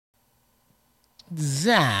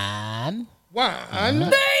Zan. One.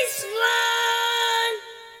 Baseline.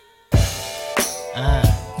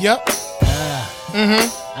 Yep.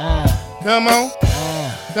 Come on.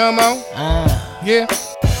 Come on. Yeah.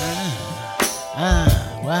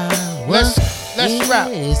 Wow. Let's rap.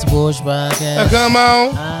 It's the Porch Podcast. Come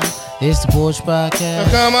on. It's the Porch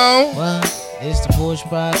Podcast. Come on. Well, it's the Porch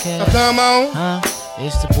Podcast. Come on.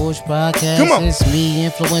 It's the Porch Podcast. Come on. It's me,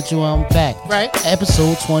 Influential. I'm back. Right.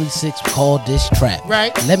 Episode 26 called This Trap.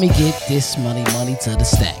 Right. Let me get this money to the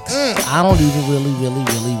stacks. I don't even really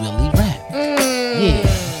rap.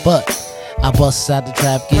 Yeah, but I bust out the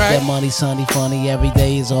trap, get that money, sunny, funny. Every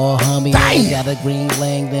day is all hummy. I got a green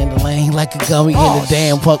lane, then the lane like a gummy. And the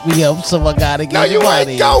damn fuck me up, so I gotta get you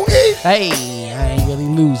money. ain't go eat. Hey, I ain't really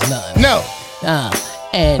lose nothing. No.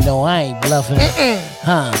 And no, I ain't bluffing.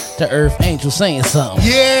 The Earth Angel saying something.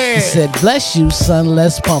 Yeah. He said, bless you, son,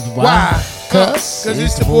 let's pump it. Why? Cause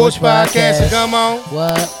it's the Porch Podcast. Come on.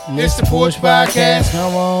 What? It's the Porch Podcast.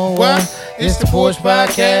 Come on. What? It's the Porch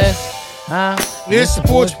Podcast. It's the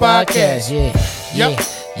Porch Podcast. Yeah.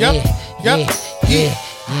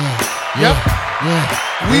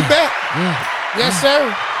 We back. Yes,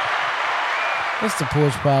 sir. It's the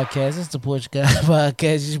Porch Podcast. It's the Porch Guy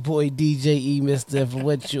Podcast. It's your boy DJ E. Mr.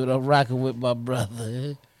 Influential. I'm rocking with my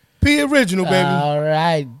brother. P Original, baby. All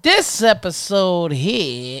right. This episode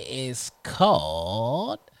here is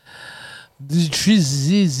called The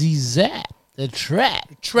Trizzy Zap. The Trap.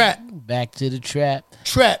 Back to the trap.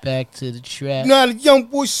 Back to the trap. You know how the young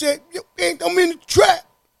boy said, I'm in the trap.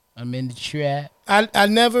 I'm in the trap. I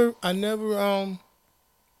never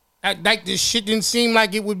like this shit didn't seem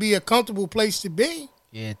like it would be a comfortable place to be.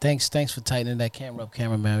 Yeah, thanks for tightening that camera up,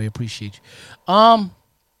 cameraman. We appreciate you.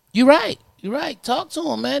 You're right. Talk to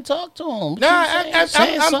him, man. Talk to him.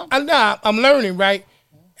 I'm learning, right?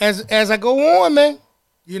 As I go on, man.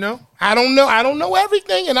 You know, I don't know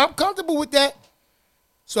everything, and I'm comfortable with that.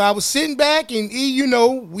 So I was sitting back, and you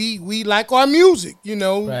know, we like our music, you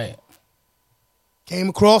know. Right. Came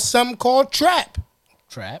across something called trap.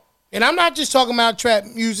 And I'm not just talking about trap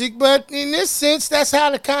music, but in this sense, that's how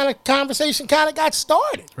the kind of conversation kind of got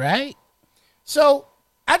started. Right. So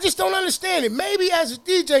I just don't understand it. Maybe as a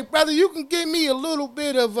DJ, brother, you can give me a little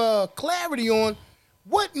bit of clarity on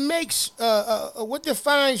what makes, what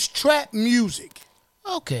defines trap music.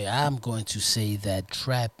 Okay, I'm going to say that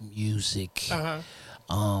trap music,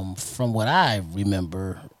 from what I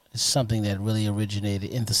remember, is something that really originated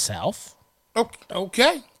in the South.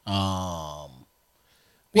 Okay.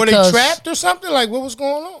 Were they trapped or something? Like, what was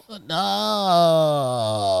going on? No,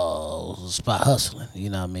 it was about hustling. You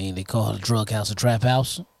know what I mean? They call it a drug house, a trap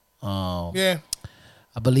house. Yeah.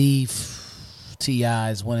 I believe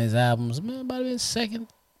T.I.'s one of his albums. Man, it might have been second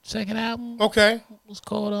album. Okay. It was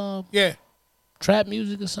called Trap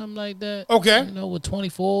Music or something like that. Okay. You know, with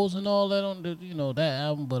 24s and all that on the, that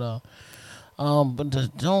album. But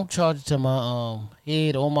don't charge it to my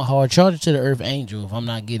head or my heart. Charge it to the Earth Angel if I'm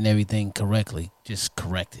not getting everything correctly. Just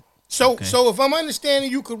correct it. So if I'm understanding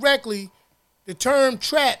you correctly, the term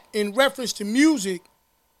trap in reference to music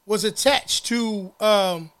was attached to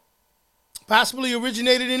possibly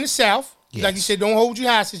originated in the South. Yes. Like you said, don't hold you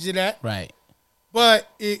hostage to that. Right. But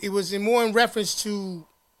it was more in reference to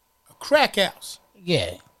a crack house.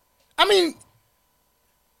 Yeah. I mean,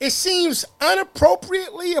 it seems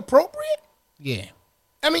inappropriately appropriate. Yeah.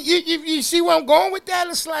 I mean, you see where I'm going with that?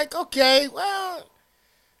 It's like, okay, well,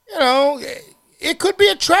 it could be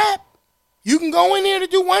a trap. You can go in there to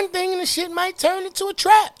do one thing and the shit might turn into a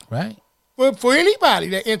trap. Right. For anybody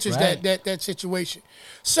that enters that situation.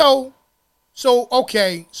 So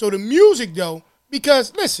the music though,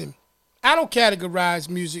 because listen, I don't categorize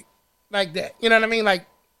music like that. You know what I mean? Like,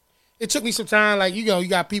 it took me some time. Like, you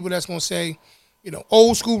got people that's gonna say,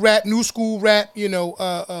 old school rap, new school rap,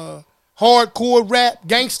 hardcore rap,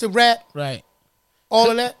 gangster rap. Right.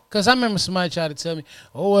 All of that. Because I remember somebody tried to tell me,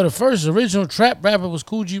 the first original trap rapper was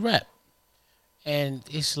Kool G Rap. And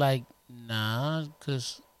it's like, nah,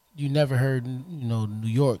 because you never heard, New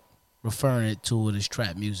York referring to it as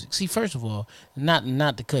trap music. See, first of all, not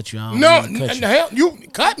to cut you. Hell, you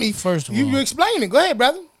cut me. First of all. You explain it. Go ahead,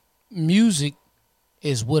 brother. Music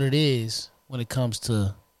is what it is when it comes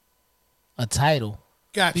to a title.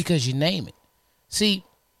 Gotcha. Because you name it. See,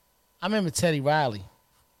 I remember Teddy Riley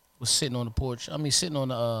was sitting on the porch. I mean, sitting on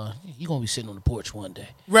the, you're going to be sitting on the porch one day.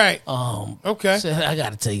 Right. Okay. So I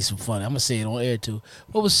got to tell you some funny. I'm going to say it on air too.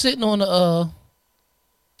 But was sitting on the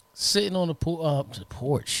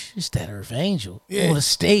porch. It's that Earth Angel. Yeah. On the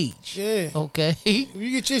stage. Yeah. Okay. You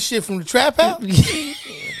get your shit from the trap house?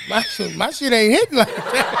 my shit ain't hitting like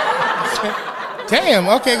that. Damn.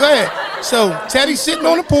 Okay, go ahead. So Teddy's sitting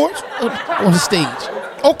on the porch. On the stage.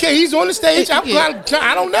 Okay, he's on the stage. I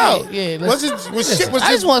don't know. Yeah. I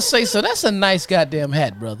just want to say, so that's a nice goddamn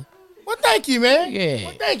hat, brother. Well, thank you, man. Yeah.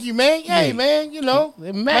 Well, thank you, man. Hey, man, you know.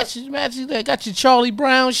 It matches. They got your Charlie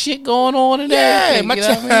Brown shit going on and Yeah, everything. my you know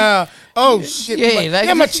what I mean? child. Oh, shit.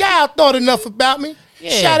 Yeah, My child thought enough about me. Yeah.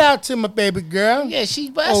 Shout out to my baby girl. Yeah,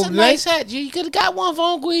 that's a nice hat. You could have got one for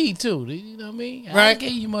Uncle E, too. You know what I mean? I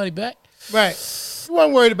gave you money back. Right. You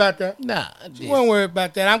weren't worried about that. Nah. You weren't worried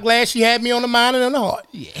about that. I'm glad she had me on the mind and on the heart.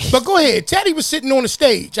 Yeah. But go ahead. Teddy was sitting on the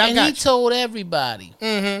stage. He told everybody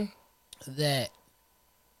that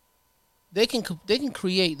they can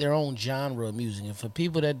create their own genre of music. And for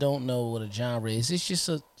people that don't know what a genre is, it's just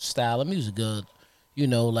a style of music. You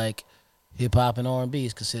know, like hip hop and R&B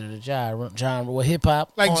is considered a genre. Well, hip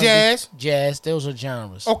hop, like R&B, jazz, those are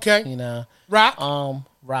genres. Okay. You know, rock,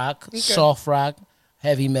 okay. Soft rock,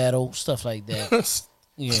 heavy metal, stuff like that.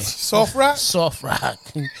 Yeah, soft rock,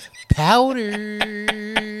 powder.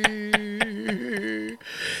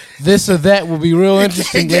 This or that will be real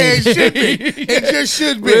interesting. Yeah, it should be. It just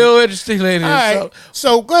should be real interesting, ladies. All right.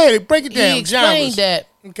 So go ahead and break it down. He explained that.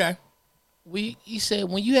 Okay. He said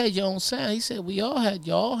when you had your own sound, he said y'all had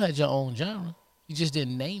your own genre. You just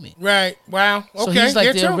didn't name it. Right. Wow. Okay. So he's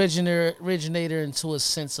like the originator into a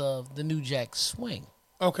sense of the New Jack Swing.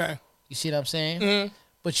 Okay. You see what I'm saying? Mm-hmm.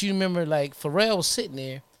 But you remember, like, Pharrell was sitting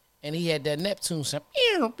there, and he had that Neptune sound.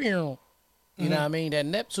 You know what I mean? That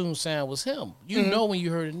Neptune sound was him. You know when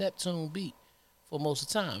you heard a Neptune beat for most of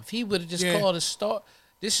the time. If he would have just called it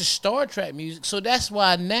this is Star Trek music. So that's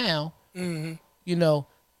why now, you know,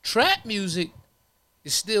 trap music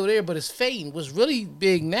is still there, but it's fading. What's really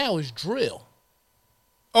big now is drill.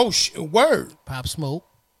 Oh, word. Pop Smoke.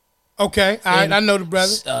 Okay, all right, I know the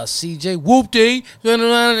brother. CJ Whoop-Dee. Yeah.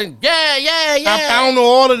 I don't know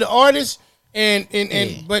all of the artists,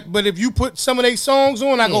 but if you put some of their songs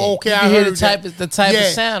on, I go, okay, I heard the type of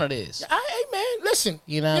sound it is. Hey, man, listen.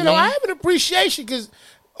 You know what I mean? I have an appreciation because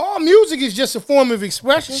all music is just a form of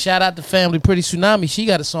expression. Shout out to Family Pretty Tsunami. She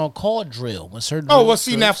got a song called Drill.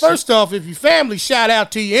 Now, first off, if you family, shout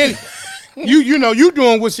out to you anyway. you know, you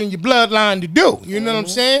doing what's in your bloodline to do. You know what I'm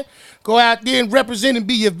saying? Go out there and represent and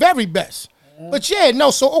be your very best. But so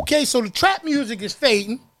the trap music is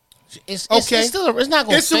fading. It's not going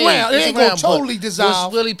to It's around. It ain't going to totally dissolve.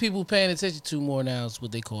 What's really people paying attention to more now is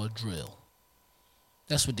what they call drill.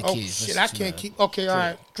 That's what the kids. Shit, I can't keep. Okay, all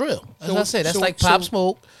right. Drill. As I said, that's like Pop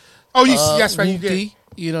Smoke. Oh, that's right. You did.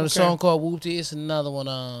 You know the song called Whoop-Dee. It's another one.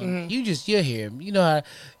 You're here. You know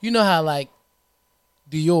how like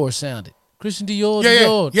Dior sounded. Christian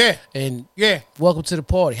Dior. Yeah. And Welcome to the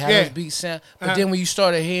Party. How those beats sound. But then when you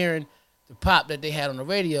started hearing the pop that they had on the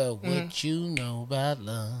radio, what you know about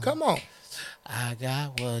love. Come on. I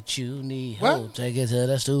got what you need. Take it to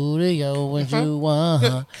the studio when you want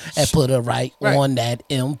and put it right on that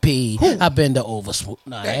MP. I've been to oversmoke.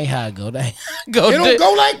 No, that ain't how it go. That ain't go. It don't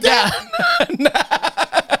go like that.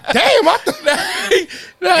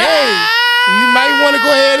 Damn, you might want to go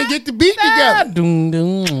ahead and get the beat together.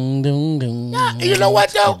 You know what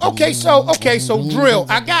though? Okay, so drill.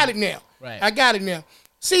 I got it now. Right. I got it now.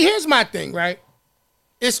 See, here's my thing, right?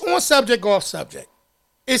 It's on subject, off subject.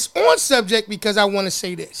 It's on subject because I want to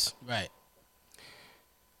say this. Right.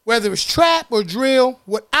 Whether it's trap or drill,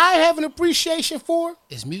 what I have an appreciation for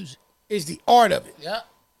is music. Is the art of it. Yeah.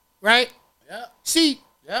 Right? Yeah. See.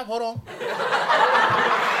 Yeah, hold on.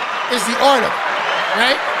 It's the art of it.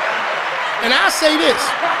 Right? And I'll say this.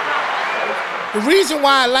 The reason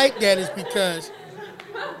why I like that is because,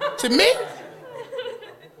 to me,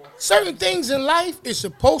 certain things in life is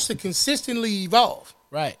supposed to consistently evolve.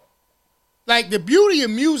 Right. Like the beauty of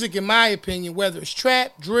music, in my opinion, whether it's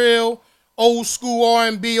trap, drill, old school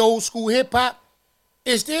R&B, old school hip hop,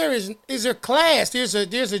 is a class. There's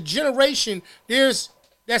a generation that's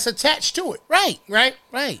attached to it. Right.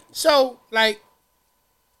 So like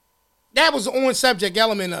that was the on subject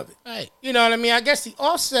element of it. Right. You know what I mean? I guess the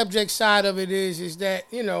off subject side of it is that,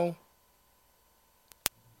 you know,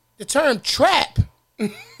 the term trap, you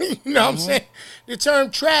know what I'm saying? The term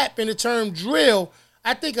trap and the term drill,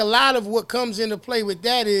 I think a lot of what comes into play with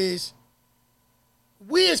that is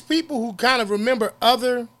we as people who kind of remember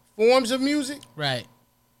other forms of music, right,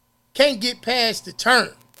 can't get past the term.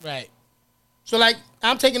 Right. So like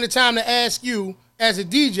I'm taking the time to ask you as a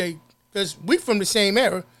DJ, because we from the same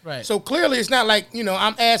era. Right. So clearly it's not like, you know,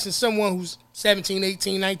 I'm asking someone who's 17,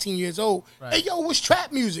 18, 19 years old, right, hey, yo, what's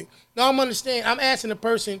trap music? No, I'm asking a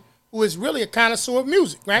person who is really a connoisseur of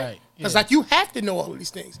music, right? Because like you have to know all of these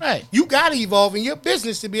things. Right. You got to evolve in your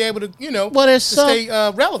business to be able to, you know, to stay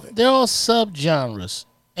relevant. They're all subgenres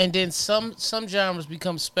And then some genres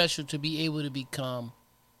become special to be able to become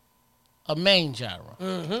a main genre.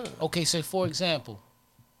 Mm-hmm. Okay, so for example,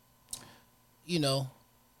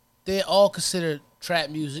 they're all considered trap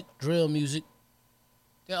music, drill music.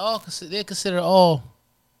 They're considered all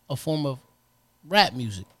a form of rap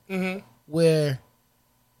music. Mm-hmm. Where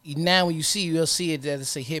now when you'll see it as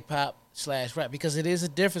say hip hop / rap, because it is a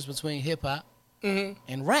difference between hip hop and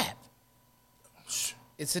rap.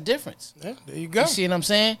 It's a difference. Yeah, there you go. You see what I'm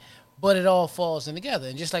saying? But it all falls in together.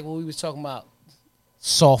 And just like what we was talking about,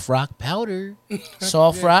 soft rock, powder,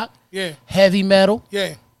 soft rock, heavy metal.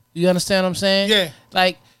 Yeah. You understand what I'm saying? Yeah.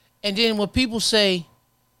 Like, and then when people say,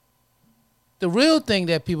 the real thing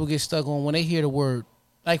that people get stuck on when they hear the word,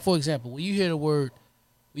 like for example, when you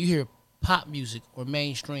hear pop music or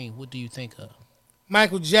mainstream, what do you think of?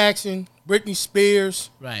 Michael Jackson, Britney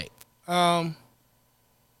Spears. Right.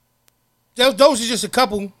 Those are just a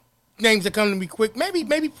couple names that come to me quick.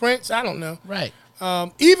 Maybe Prince. I don't know. Right.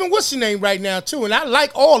 Even what's the name right now too, and I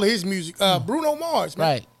like all of his music. Bruno Mars. Man.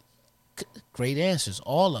 Right. Great answers,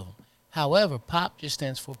 all of them. However, pop just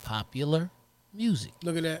stands for popular music.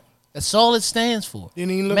 Look at that. That's all it stands for.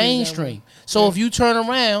 Didn't even look mainstream. So if you turn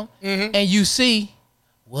around and you see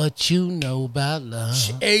what you know about love,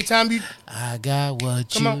 every time you, I got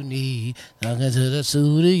what you need. Talking to the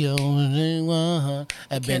studio,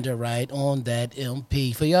 I've been to right on that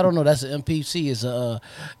MP. For y'all don't know, that's an MPC is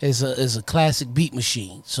a classic beat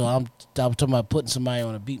machine. So I'm talking about putting somebody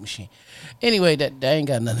on a beat machine. Anyway, that ain't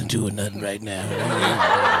got nothing to do with nothing right now.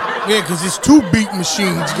 Yeah, because it's two beat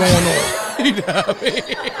machines going on. You know what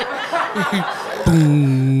I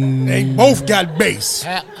mean? They both got bass.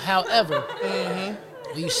 However, when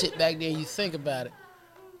you sit back there and you think about it,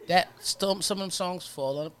 that some of them songs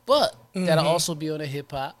fall on it, but that'll also be on the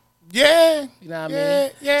hip hop. Yeah. You know what I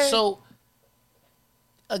mean? Yeah. So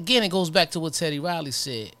again, it goes back to what Teddy Riley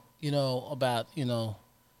said, about,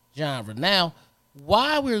 genre. Now,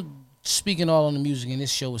 why we're speaking all on the music and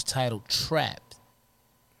this show is titled Trapped,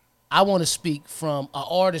 I want to speak from an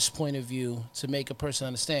artist's point of view to make a person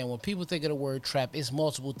understand. When people think of the word trap, it's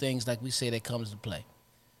multiple things, like we say, that comes to play.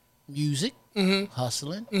 Music,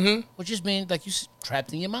 hustling, or just being, like you said,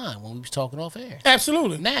 trapped in your mind when we was talking off air.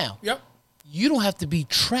 Absolutely. Now, you don't have to be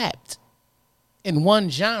trapped in one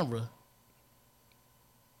genre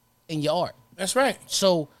in your art. That's right.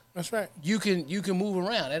 So that's right. You can move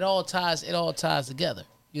around. It all ties together.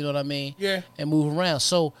 You know what I mean? Yeah. And move around.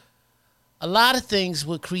 So a lot of things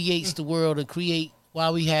what creates the world and create why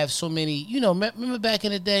we have so many, remember back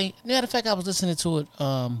in the day, matter of fact, I was listening to it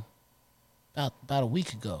about a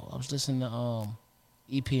week ago. I was listening to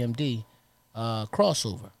EPMD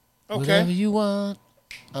Crossover. Okay. Whatever you want.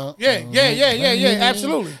 Yeah.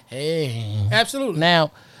 Absolutely. Hey. Absolutely.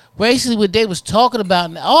 Now, basically what they was talking about,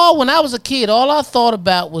 when I was a kid, all I thought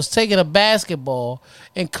about was taking a basketball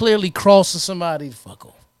and clearly crossing somebody to fuck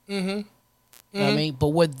off. You know what I mean? But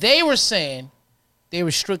what they were saying, they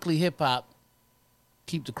were strictly hip-hop,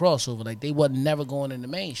 keep the crossover. Like, they wasn't never going in the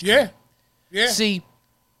mainstream. Yeah. See,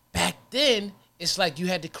 back then, it's like you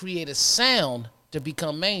had to create a sound to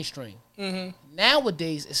become mainstream.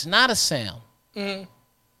 Nowadays, it's not a sound.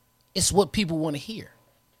 It's what people want to hear.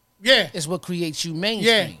 Yeah. It's what creates you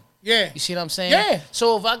mainstream. Yeah. You see what I'm saying? Yeah.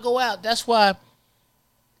 So if I go out, that's why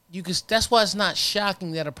it's not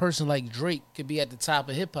shocking that a person like Drake could be at the top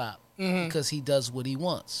of hip hop because he does what he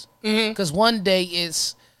wants. Because one day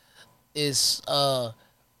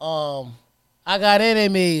I got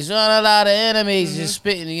enemies, a lot of enemies, just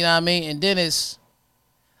spitting, you know what I mean? And then it's,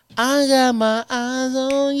 I got my eyes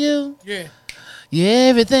on you. Yeah. Yeah,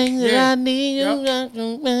 everything that I need. Yeah,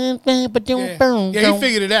 he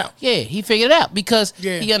figured it out. Yeah, he figured it out because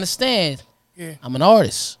he understands I'm an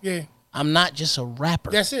artist. Yeah. I'm not just a rapper.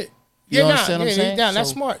 That's it. You understand what I'm saying? That's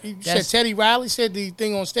smart. You said Teddy Riley said the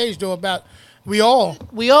thing on stage though about we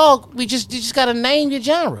just gotta name your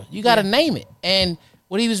genre. You gotta name it. And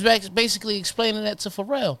what he was basically explaining that to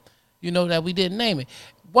Pharrell, that we didn't name it.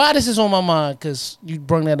 Why this is on my mind, because you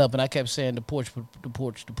brought that up and I kept saying the porch.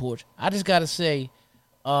 I just gotta say,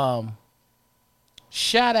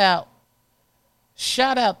 shout out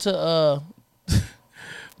to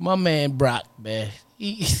my man Brock, man.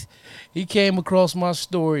 He came across my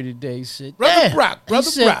story today. He said, Brother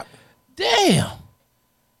Brock. Damn.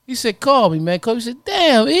 He said, call me, man. He said,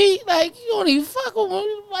 damn, you don't even fuck with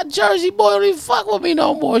me. My Jersey boy don't even fuck with me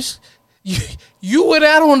no more. You went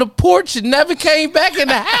out on the porch and never came back in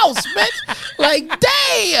the house, man. Like,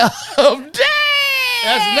 damn.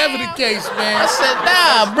 That's never the case, man. I said,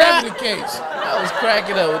 nah, bro. Never the case. I was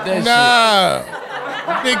cracking up with that shit.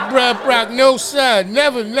 Big Brock, no sir.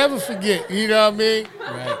 Never forget. You know what I mean?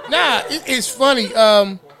 Right. Nah, it's funny.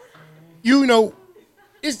 You know,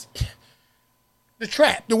 it's the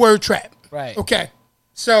trap, the word trap. Right. Okay.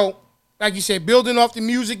 So, like you said, building off the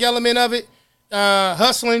music element of it,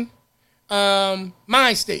 hustling,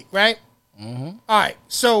 mind state, right? Mm-hmm. All right.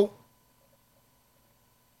 So,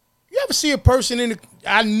 you ever see a person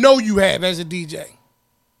I know you have as a DJ.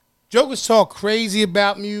 Jokers talk crazy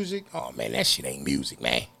about music. Oh, man, that shit ain't music,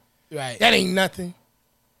 man. Right. That ain't nothing.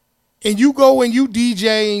 And you go and you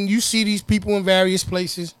DJ and you see these people in various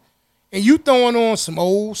places and you throwing on some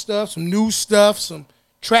old stuff, some new stuff, some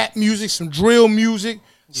trap music, some drill music,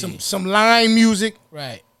 some line music.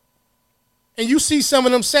 Right. And you see some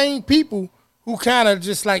of them same people who kind of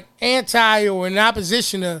just like anti or in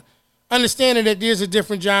opposition to understanding that there's a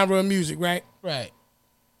different genre of music, right? Right.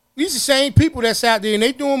 These are the same people that's out there and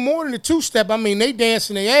they doing more than a two-step. I mean, they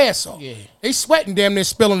dancing their ass off. Yeah. They sweating damn near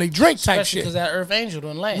spilling their drink Especially type shit. because that Earth Angel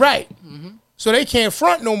done land. Right. Mm-hmm. So they can't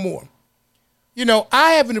front no more. You know,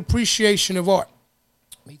 I have an appreciation of art.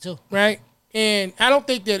 Me too. Right? And I don't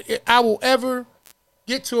think that I will ever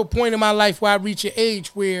get to a point in my life where I reach an age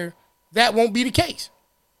where that won't be the case.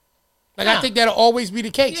 Like, I think that'll always be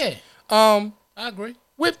the case. Yeah. I agree.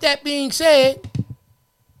 With that being said,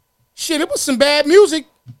 shit, it was some bad music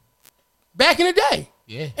back in the day.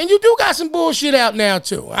 Yeah. And you do got some bullshit out now,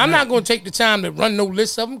 too. I'm not going to take the time to run no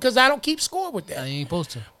list of them because I don't keep score with that. I ain't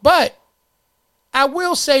supposed to. But I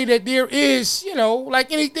will say that there is, you know,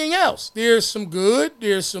 like anything else, there's some good,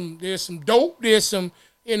 there's some dope, there's some,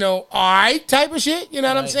 you know, all right type of shit, you know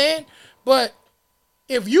what I'm saying? But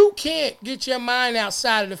if you can't get your mind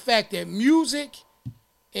outside of the fact that music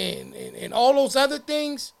and all those other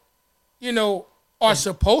things, you know, are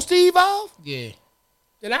supposed to evolve, Yeah.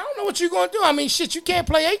 then I don't know what you're going to do. I mean, shit, you can't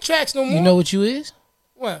play 8 tracks no more. You know what you is?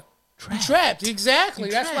 What? Trapped. You trapped, exactly.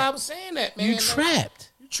 You That's trapped. why I was saying that, man. You trapped.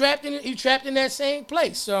 You trapped in that same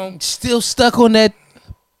place. So Still stuck on that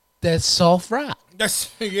soft rock. that's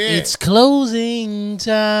It's closing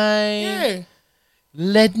time. yeah.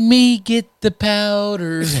 Let me get the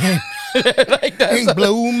powders. Like And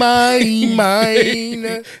blow my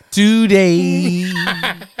mind. today.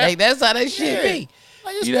 Like that's how that shit be.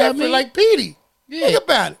 Like, it's You know what I different. mean? Like Petey. Yeah. Think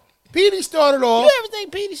about it. Petey started off. You ever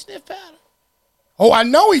think Petey sniff powder? Oh, I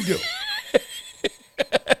know he do.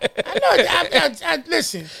 I know. I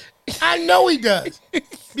listen. I know he does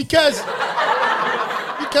because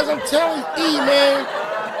I'm telling E, man,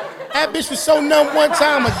 that bitch was so numb one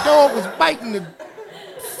time. A dog was biting the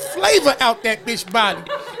flavor out that bitch body,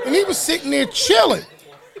 and he was sitting there chilling.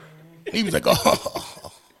 He was like,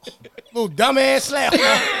 "Oh, little dumbass slap."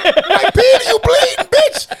 Like, Peter, you bleeding,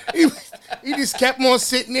 bitch. He just kept on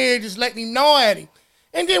sitting there, just letting him gnaw at him.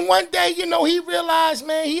 And then one day, you know, he realized,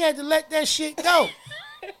 man, he had to let that shit go.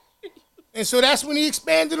 And so that's when he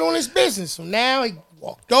expanded on his business. So now he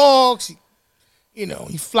walk dogs, he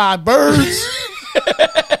fly birds.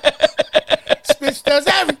 This bitch does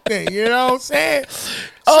everything, you know what I'm saying?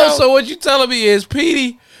 So what you telling me is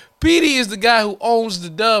Petey is the guy who owns the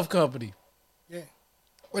Dove Company. Yeah.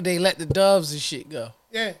 Where they let the doves and shit go.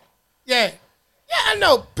 Yeah. Yeah, I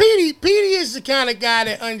know. Petey is the kind of guy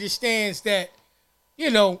that understands that,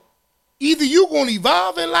 either you going to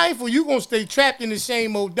evolve in life or you going to stay trapped in the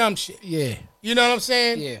same old dumb shit. Yeah. You know what I'm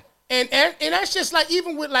saying? Yeah. And that's just like,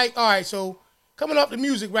 even with like, all right, so coming off the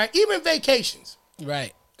music, right? Even vacations.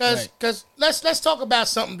 Right. Because let's talk about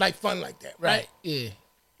something like fun like that, right? Yeah.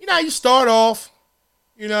 You know how you start off,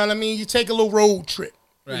 you know what I mean? You take a little road trip,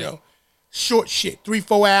 Right. Short shit,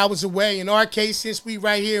 3-4 hours away. In our case, since we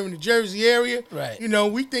right here in the Jersey area, Right.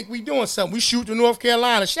 We think we doing something. We shoot to North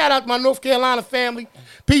Carolina. Shout out to my North Carolina family.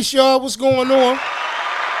 Peace, y'all. What's going on?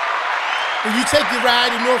 When you take your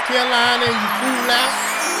ride to North Carolina and you cool out,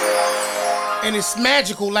 and it's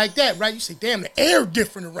magical like that, right? You say, damn, the air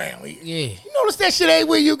different around here. Yeah. You notice that shit ain't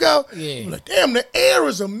where you go? Yeah. You're like, damn, the air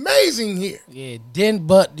is amazing here. Yeah.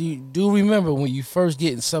 But you do remember when you first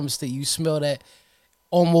get in some state, you smell that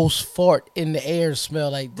almost fart in the air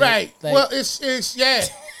smell like that. Right. Like, Well, it's yeah.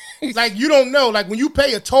 Like, you don't know. Like, when you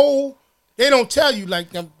pay a toll, they don't tell you,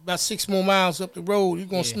 like, about 6 more miles up the road, you're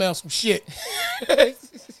going to smell some shit.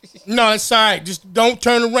 No, it's all right. Just don't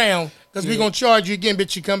turn around because we're going to charge you again,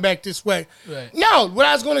 bitch, you come back this way. Right. No, what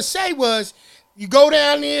I was going to say was, you go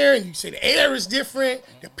down there and you say the air is different,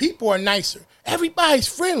 the people are nicer. Everybody's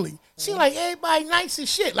friendly. Seems like everybody nice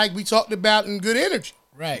as shit, like we talked about in Good Energy.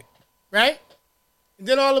 right. Right? And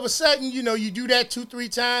then all of a sudden, you do that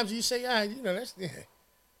 2-3 times. You say, all right,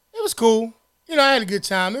 it was cool. I had a good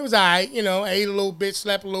time. It was all right. I ate a little bit,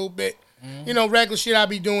 slept a little bit. Regular shit I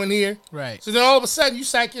be doing here. Right. So then all of a sudden, you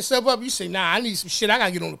psych yourself up. You say, nah, I need some shit. I got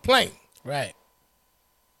to get on the plane. Right.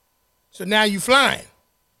 So now you flying.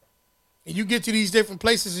 and you get to these different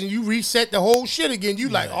places and you reset the whole shit again. You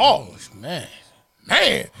like, oh man.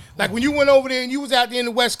 Like when you went over there and you was out there in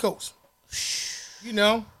the West Coast. You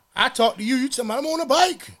know, I talked to you. You told me I'm on a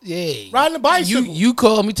bike. Yeah. Riding a bicycle. You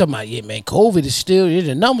called me talking about, yeah, man, COVID is still,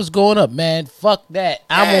 the numbers going up, man. Fuck that.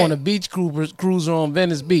 I'm on a beach cruiser on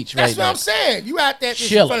Venice Beach right now. That's what I'm saying. You out there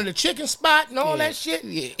in front of the chicken spot and all that shit.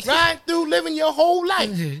 Yeah. Riding through, living your whole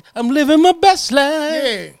life. I'm living my best life.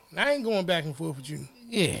 Yeah. I ain't going back and forth with you.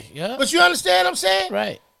 Yeah. But you understand what I'm saying?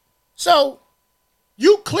 Right. So,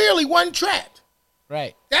 you clearly wasn't trapped.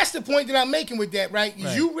 Right. That's the point that I'm making with that, right?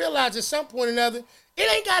 Is you realize at some point or another,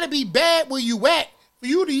 it ain't got to be bad where you at for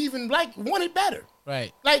you to even, like, want it better.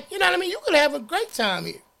 Right. Like, you know what I mean? You could have a great time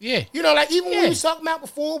here. Yeah. You know, like, even when we was talking about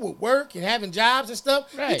before with work and having jobs and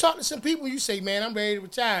stuff, you talk to some people, you say, man, I'm ready to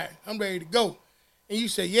retire. I'm ready to go. And you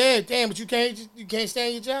say, yeah, damn, but you can't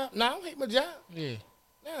stand your job? No, I don't hate my job. Yeah.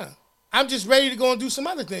 Nah. I'm just ready to go and do some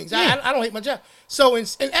other things. Yeah. I don't hate my job. So, in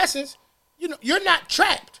essence, you know, you're not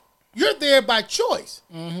trapped. You're there by choice.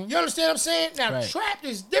 Mm-hmm. You understand what I'm saying? Now, trapped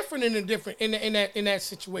is different in that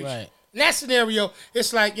situation. Right. In that scenario,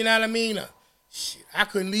 it's like, you know what I mean? Shit, I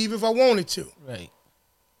couldn't leave if I wanted to. Right.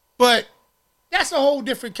 But that's a whole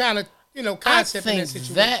different kind of, concept in that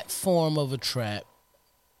situation. That form of a trap,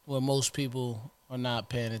 where most people are not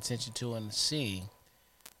paying attention to and seeing,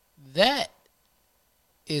 that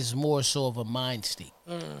is more so of a mind state.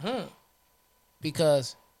 Mm-hmm.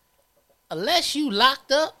 Because unless you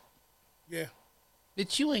locked up,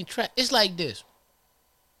 that you ain't trapped. It's like this.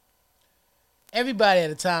 Everybody at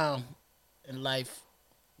a time in life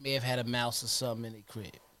may have had a mouse or something in their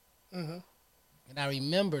crib. Mm-hmm. And I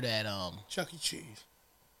remember that Chuck E. Cheese.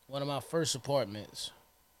 One of my first apartments,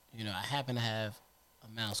 I happened to have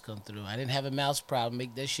a mouse come through. I didn't have a mouse problem.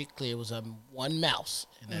 Make that shit clear. It was one mouse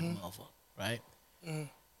in that motherfucker, right? Mm-hmm.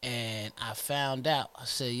 And I found out. I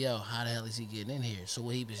said, yo, how the hell is he getting in here? So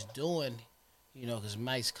what he was doing, because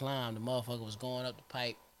mice climbed, the motherfucker was going up the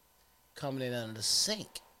pipe, coming in under the sink.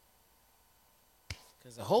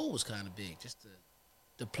 Because the hole was kind of big, just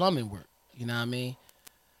the plumbing work. You know what I mean?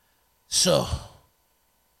 So,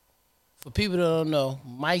 for people that don't know,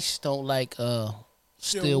 mice don't like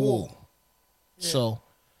steel wool. Yeah. So,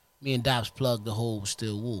 me and Dobbs plugged the hole with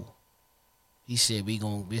steel wool. He said,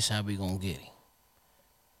 this how we gonna get him.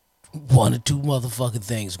 One or two motherfucking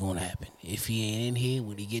things gonna happen. If he ain't in here,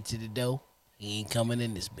 when he get to the door, he ain't coming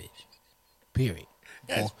in this bitch. Period.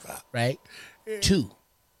 Right? Yeah. 2,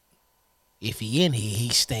 if he in here,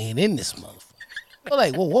 he's staying in this motherfucker. We're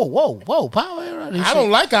like, whoa, power. I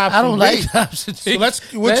don't like option. I don't like option. So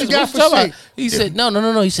what you got for shit? He said,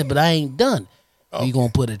 no. He said, but I ain't done. Okay. We gonna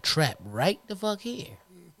put a trap right the fuck here.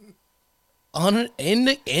 In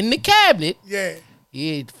the cabinet. Yeah.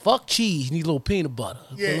 Yeah, fuck cheese. You need a little peanut butter.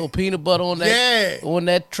 Yeah. Put a little peanut butter on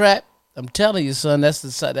that trap. I'm telling you, son,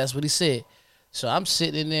 that's what he said. So I'm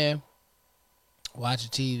sitting in there watching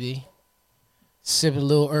TV, sipping a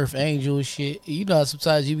little Earth Angel and shit. You know how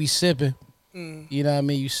sometimes you be sipping. You know what I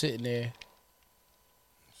mean? You sitting there.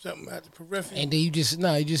 Something out the periphery. And then you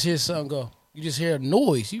just hear something go. You just hear a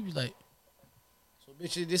noise. You be like, so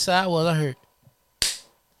bitch, this how I was. I heard.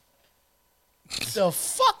 The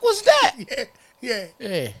fuck was that? Yeah.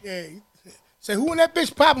 Say, who in that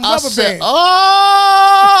bitch popping rubber band?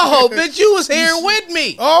 Oh, bitch, you was here with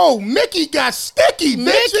me. Oh, Mickey got sticky, bitch.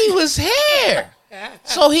 Mickey was here.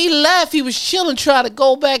 So he left. He was chilling, trying to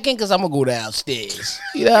go back in because I'm going to go downstairs.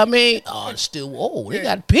 You know what I mean? Oh, they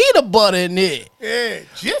got peanut butter in there. Yeah,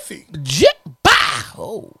 Jiffy.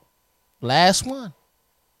 Oh, last one.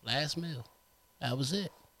 Last meal. That was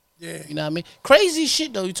it. Yeah. You know what I mean? Crazy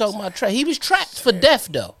shit, though. You talking about trap. He was trapped for death,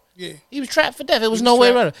 though. Yeah. He was trapped for death. It was no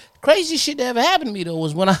way around it. Crazy shit that ever happened to me, though,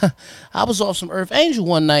 was when I was off some Earth Angel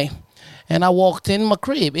one night, and I walked in my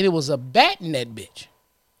crib, and it was a bat in that bitch.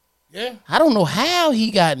 Yeah. I don't know how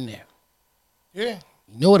he got in there. Yeah.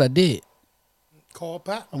 You know what I did? Call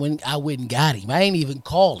Pop. I went and got him. I ain't even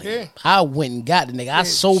called him. Yeah. I went and got the nigga. I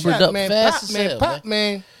sobered up fast as hell. Pop,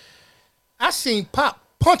 man. I seen Pop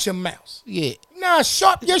punch a mouse. Yeah. Nah,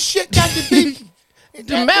 sharp your shit got to be.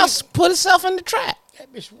 The mouse put itself in the trap.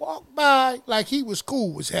 That bitch walked by like he was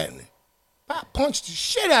cool was happening. Pop punched the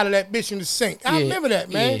shit out of that bitch in the sink. I remember that,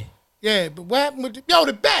 man. Yeah, but what happened with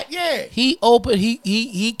the bat, yeah. He opened,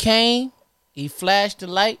 he came, he flashed the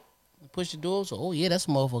light, pushed the door, so, that's a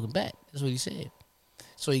motherfucking bat. That's what he said.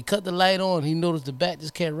 So he cut the light on, he noticed the bat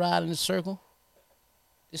just kept riding in a circle.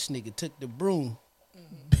 This nigga took the broom,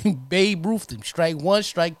 Babe Ruthed him. Strike 1,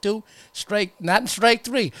 strike 2, strike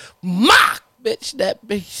 3. Mock! Bitch, that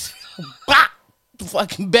bitch. Bop! The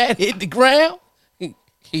fucking bat hit the ground.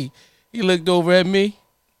 He looked over at me.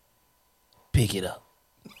 Pick it up.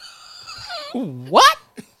 What?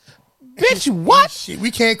 Bitch, what? Shit,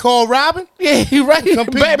 we can't call Robin. Yeah, you right. Come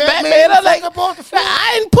pick Batman I'm the like, fuck up off the floor.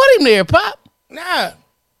 I didn't put him there, Pop. Nah.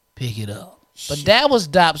 Pick it up. But that was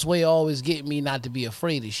Dop's way of always getting me not to be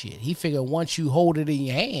afraid of shit. He figured once you hold it in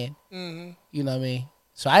your hand, you know what I mean?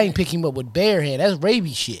 So I ain't pick him up with bare hand. That's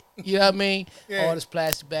rabies shit. You know what I mean? Yeah. All this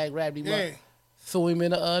plastic bag wrapped him Yeah. up. Threw him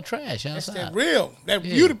in the trash That's outside. that real. That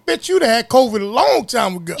you'd have had COVID a long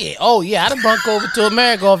time ago. Yeah. Oh, yeah. I'd have bunked over to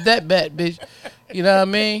America off that bat, bitch. You know what I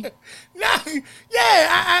mean? Nah,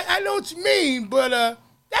 yeah, I know what you mean, but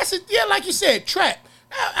that's like you said, trap.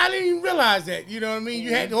 I didn't even realize that. You know what I mean? You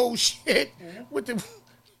had the whole shit with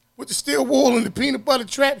the steel wool and the peanut butter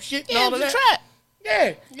trap shit and Yeah, all of it's a that. trap.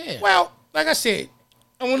 Yeah. Yeah. Well, like I said,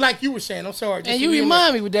 and like you were saying, I'm sorry. And you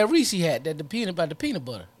remind me with that Reese hat, the peanut butter.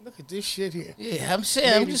 Look at this shit here. Yeah, I'm saying,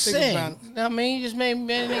 Made I'm me just think saying. about it. You know what I mean? You just made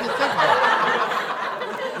me nigga think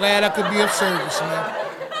about Glad I could be of service, man.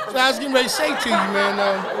 So I was getting ready to say to you,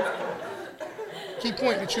 man, key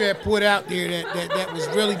point that you had put out there that was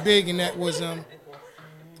really big, and that was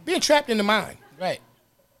being trapped in the mind. it. Right.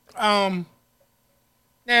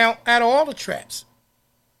 Now, out of all the traps,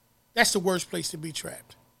 that's the worst place to be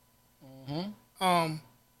trapped.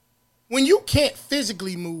 When you can't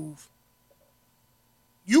physically move,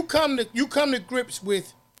 you come to grips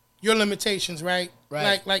with your limitations, right?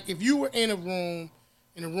 Right. Like if you were in a room,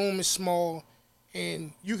 and the room is small,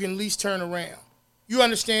 and you can at least turn around, you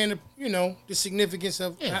understand the significance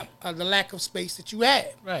of the lack of space that you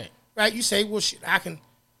have. Right. Right? You say, well, shit, I can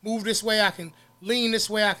move this way, I can lean this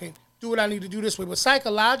way, I can do what I need to do this way. But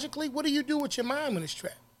psychologically, what do you do with your mind when it's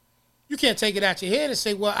trapped? You can't take it out your head and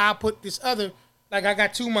say, well, I'll put this other, like I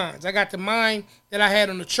got two minds. I got the mind that I had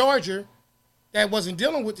on the charger that wasn't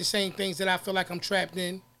dealing with the same things that I feel like I'm trapped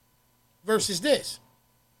in versus this.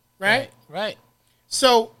 Right? Right.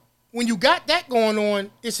 So when you got that going on,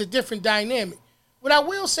 it's a different dynamic. What I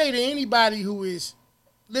will say to anybody who is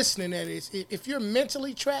listening to this, if you're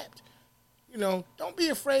mentally trapped, don't be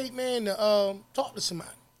afraid, man, to talk to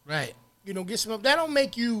somebody. Right. Get some. That don't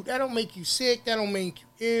make you sick. That don't make you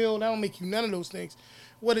ill. That don't make you none of those things.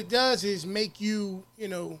 What it does is make you,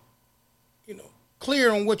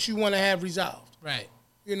 clear on what you want to have resolved. Right.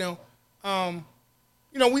 We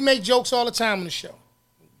make jokes all the time on the show.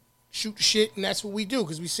 Shoot the shit, and that's what we do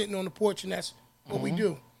because we sitting on the porch, and that's what we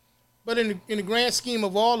do. But in the grand scheme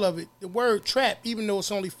of all of it, the word trap, even though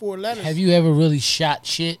it's only 4 letters, Have you ever really shot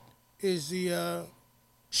shit? is the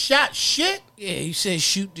shot shit. Yeah, you said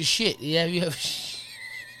shoot the shit. Yeah, you ever?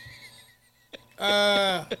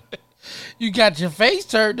 You got your face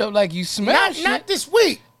turned up like you smell shit. Not this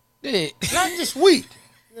week. Yeah. Not this week.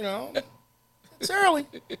 It's early.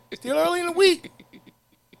 Still early in the week.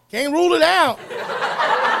 Can't rule it out.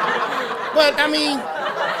 But I mean,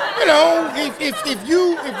 if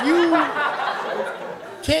you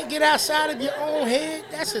can't get outside of your own head,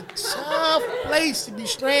 that's a tough place to be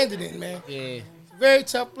stranded in, man. Yeah. It's a very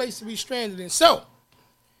tough place to be stranded in. So,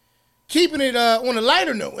 keeping it on a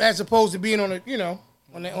lighter note, as opposed to being on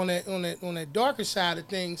that darker side of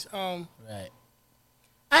things. Right.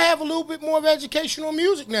 I have a little bit more of educational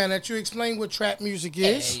music now that you explain what trap music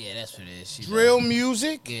is. Yeah, that's what it is. Drill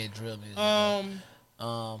music. Yeah, drill music.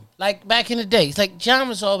 Like back in the day, it's like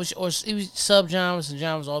genres always, or it was subgenres and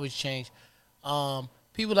genres always change.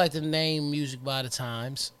 People like to name music by the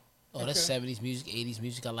times. Oh, that's 70s music, 80s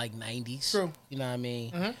music. I like 90s. True. You know what I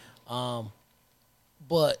mean? Mm-hmm.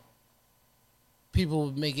 But people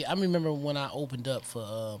would make it. I remember when I opened up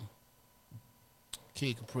for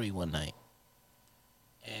Kid Capri one night.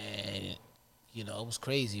 And, it was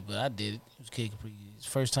crazy, but I did it. It was Kid Capri. It's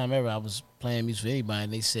the first time ever I was playing music for anybody,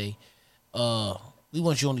 and they say, we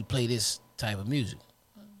want you to only play this type of music.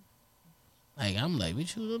 Like, I'm like,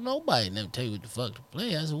 bitch, you don't nobody never tell you what the fuck to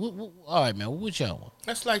play. I said, all right, man, what y'all want?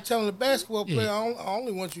 That's like telling the basketball player, I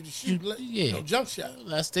only want you to shoot jump shot.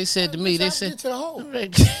 They said to me, they said, get to the hole. play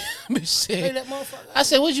that motherfucker. I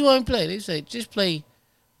said, what you want to play? They said, just play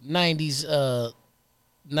 90s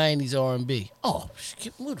R&B. Oh,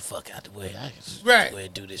 move the fuck out the way. I can just go ahead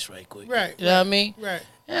and do this right quick. Right. You know what I mean? Right.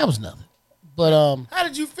 That was nothing. But how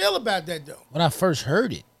did you feel about that though? when I first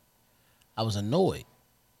heard it, I was annoyed.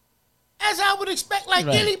 As I would expect, like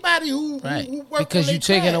anybody who worked because on you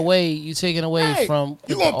taking away from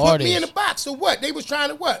you the gonna put artist. me in the box or what? They was trying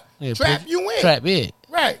to what? Yeah, Trap you in. Trap it.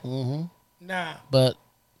 Right. Mm-hmm. Nah. But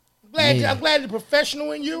I'm glad the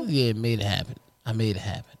professional in you. yeah, it made it happen. I made it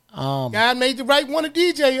happen. God made the right one to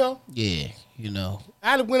DJ, yo. Yeah,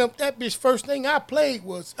 I'd have went up that bitch. First thing I played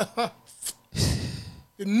was the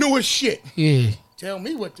newest shit. Yeah. Tell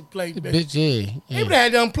me what to play, bitch. Bitch, yeah. They would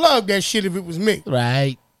have had to unplug that shit if it was me.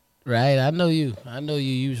 Right. Right, I know you.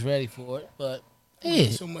 You was ready for it, but yeah,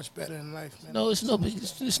 So much better in life, man. no, it's no big.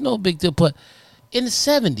 It's no big deal. But in the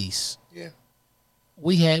 '70s, Yeah.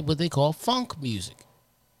 we had what they call funk music.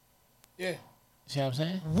 Yeah. See what I'm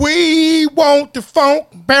saying? We want the funk.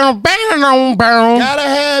 Boom, bang, boom. Gotta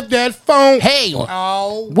have that funk. Hey,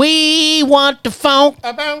 Oh. we want the funk.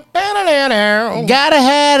 About Gotta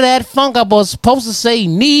have that funk. I was supposed to say,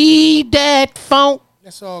 need that funk.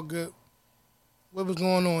 That's all good. What was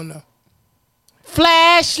going on though?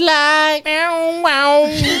 Flashlight.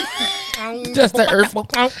 Just the earth.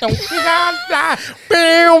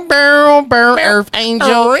 Earth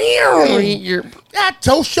angel. I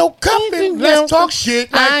toast your cup and let's talk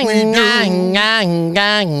shit like we do. I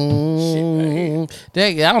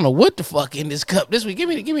don't know what the fuck in this cup this week. Give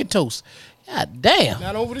me a toast. God damn.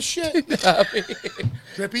 Not over the shit.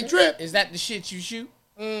 Drippy drip. Is that the shit you shoot?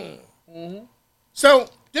 So,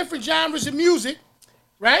 different genres of music,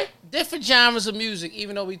 right? Different genres of music,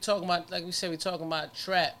 even though we talking about, like we said, we talking about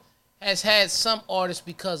trap, has had some artists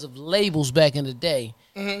because of labels back in the day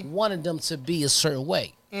wanted them to be a certain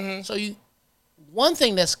way. So one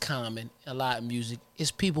thing that's common in a lot of music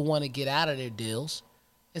is people want to get out of their deals,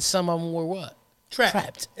 and some of them were what?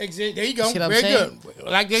 Trapped. There you go. See what I'm Very saying? good.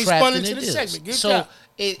 Like they Trapped spun in into their the deals. segment. Good so job.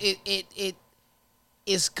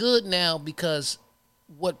 it's good now because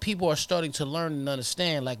what people are starting to learn and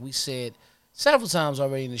understand, like we said several times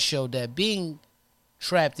already in the show, that being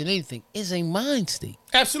trapped in anything is a mind state.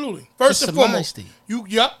 Absolutely. First It's and a mind foremost, state. you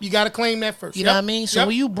got to claim that first. You know what I mean? So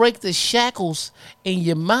when you break the shackles in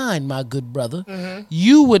your mind, my good brother,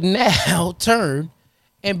 you would now turn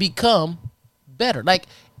and become better. Like,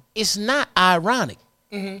 it's not ironic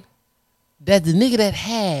that the nigga that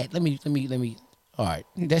had, let me, all right,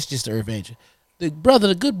 that's just the Earth Angel. The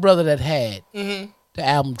good brother that had the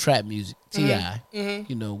album Trap Music, T.I.,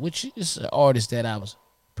 you know, which is an artist that I was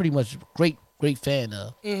pretty much a great fan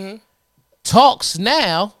of, talks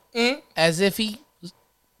now as if he was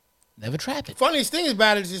never trapping. Funniest thing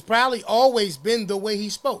about it is it's probably always been the way he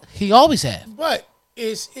spoke. He always have. But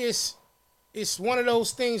it's one of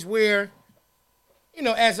those things where, you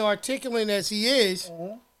know, as articulate as he is,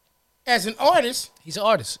 as an artist, He's an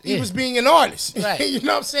artist. he was being an artist. Right. You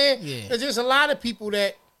know what I'm saying? Yeah. Because there's a lot of people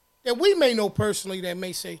that we may know personally that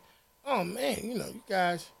may say, oh, man, you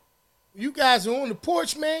know, you guys are on the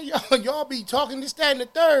porch, man. Y'all be talking this, that, and the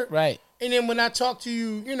third. Right. And then when I talk to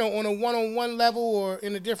you, you know, on a one-on-one level or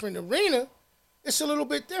in a different arena, it's a little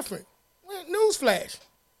bit different. Well, newsflash.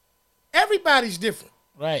 Everybody's different.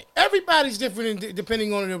 Right. Everybody's different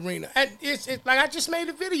depending on the arena. And it's like I just made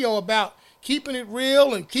a video about keeping it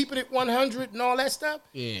real and keeping it 100 and all that stuff.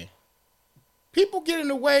 Yeah. People get in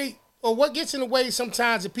the way, or what gets in the way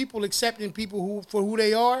sometimes of people accepting people for who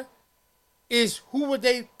they are is who would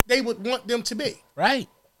they would want them to be. Right.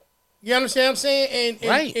 You understand what I'm saying? And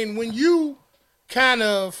Right. And when you kind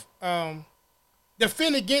of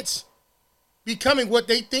defend against becoming what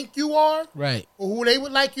they think you are, Right. or who they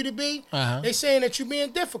would like you to be, Uh-huh. they saying that you're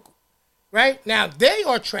being difficult. Right? Now, they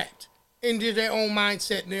are trapped into their own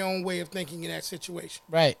mindset and their own way of thinking in that situation.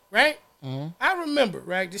 Right. Right? I remember,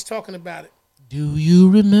 right, just talking about it, Do you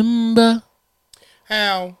remember?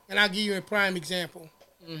 how, and I'll give you a prime example.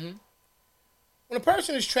 When a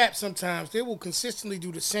person is trapped sometimes, they will consistently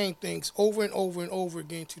do the same things over and over and over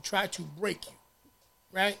again to try to break you,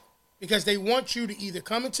 right? Because they want you to either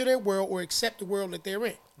come into their world or accept the world that they're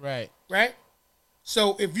in, Right. right?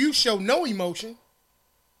 So if you show no emotion,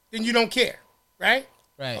 then you don't care, right?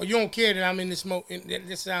 Right. Or you don't care that I'm in this mode, and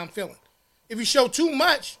this is how I'm feeling. If you show too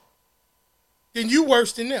much, then you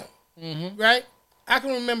worse than them, right? I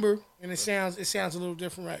can remember, and it sounds a little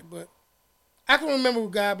different, right? But I can remember,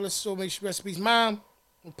 God bless his soul, may she rest in peace, Mom,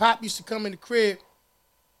 when Pop used to come in the crib,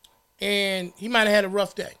 and he might have had a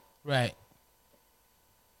rough day, Right.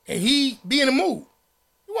 and he be in a mood.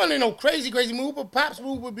 He wasn't in no crazy mood, but Pop's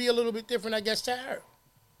mood would be a little bit different, I guess, to her.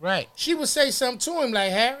 Right. She would say something to him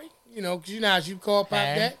like, Harry, you know, because you know how you call Pop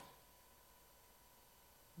Harry. that.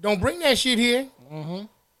 Don't bring that shit here.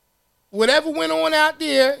 Whatever went on out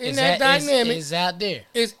there in that dynamic is out there.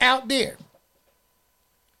 is out there.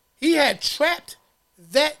 He had trapped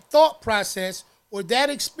that thought process or that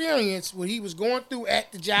experience what he was going through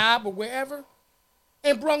at the job or wherever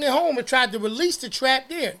and brought it home and tried to release the trap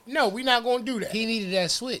there. No, we're not going to do that. He needed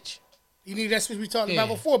that switch. You need that's what we talked about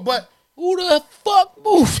Yeah. before. But Who the fuck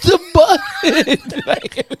moved the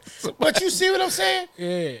button? but you see what I'm saying?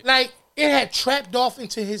 Yeah. Like, it had trapped off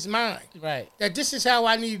into his mind Right. that this is how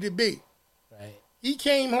I needed to be. Right. He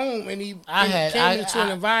came home and he I came into an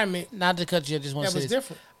environment Not to cut you, I just want that to say was this.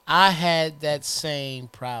 different. I had that same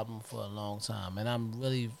problem for a long time, and I'm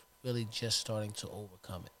really, really just starting to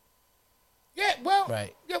overcome it. Yeah, well,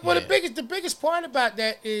 Right. Yeah, well, Yeah. the biggest part about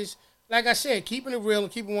that is, like I said, keeping it real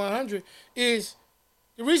and keeping 100 is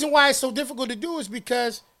the reason why it's so difficult to do is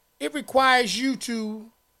because it requires you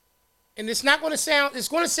to, and it's going to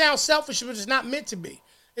sound selfish, but it's not meant to be.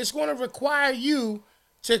 It's going to require you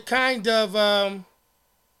to kind of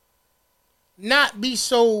not be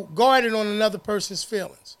so guarded on another person's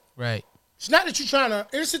feelings. Right. It's not that you're trying to.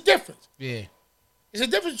 It's a difference. Yeah. It's a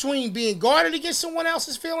difference between being guarded against someone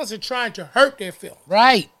else's feelings and trying to hurt their feelings.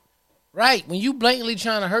 Right. Right. When you blatantly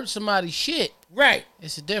trying to hurt somebody's shit, Right.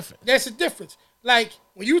 it's a difference. That's a difference. Like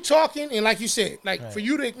when you talking, and like you said, like for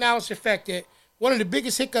you to acknowledge the fact that one of the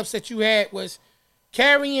biggest hiccups that you had was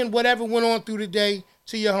carrying whatever went on through the day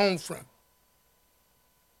to your home front.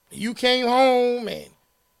 You came home, and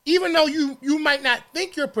even though you might not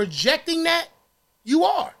think you're projecting that, you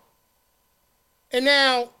are. And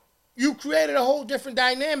now you created a whole different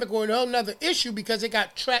dynamic or a whole nother issue because it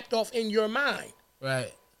got trapped off in your mind,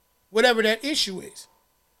 Right. whatever that issue is.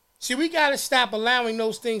 See, we got to stop allowing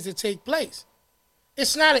those things to take place.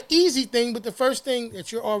 It's not an easy thing, but the first thing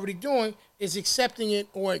that you're already doing is accepting it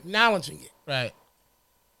or acknowledging it. Right.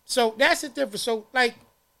 So that's the difference. So, like,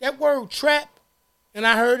 that word trap, and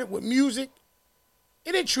I heard it with music,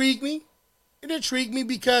 it intrigued me. It intrigued me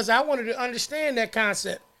because I wanted to understand that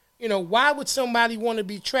concept. You know, why would somebody want to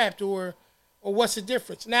be trapped, or what's the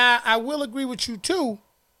difference? Now, I will agree with you too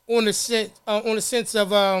on the sense of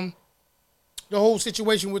the whole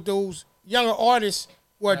situation with those younger artists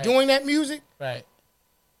who are doing that music. Right.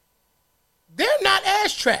 They're not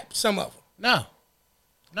as trapped. Some of them. No.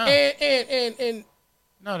 No. And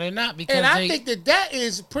No, they're not because and I think that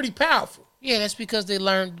is pretty powerful. Yeah, that's because they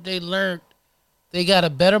learned they got a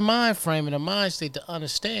better mind frame and a mind state to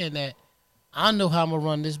understand that I know how I'm gonna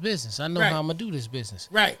run this business. I know how I'm gonna do this business.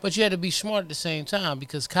 Right. But you had to be smart at the same time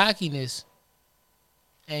because cockiness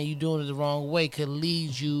and you doing it the wrong way could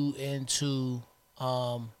lead you into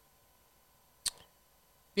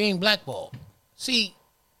being blackballed. See,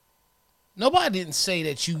 nobody didn't say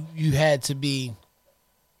that you had to be.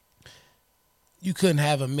 You couldn't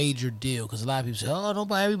have a major deal because a lot of people say,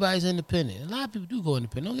 "Oh, everybody's independent." A lot of people do go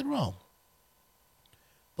independent. Don't get it wrong.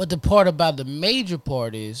 But the part about the major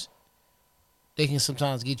part is they can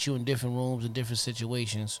sometimes get you in different rooms and different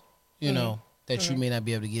situations, you know, that you may not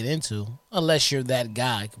be able to get into unless you're that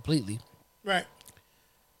guy completely. Right.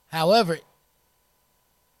 However,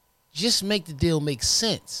 just make the deal make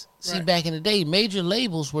sense. See, back in the day, major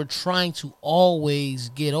labels were trying to always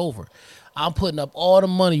get over. I'm putting up all the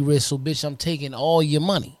money risk, so bitch, I'm taking all your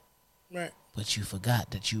money. Right. But you forgot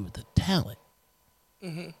that you were the talent.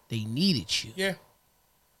 They needed you. Yeah.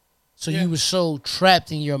 So you were so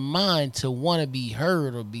trapped in your mind to want to be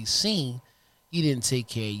heard or be seen, you didn't take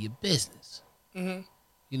care of your business. You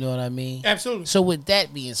know what I mean? Absolutely. So with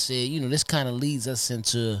that being said, you know, this kind of leads us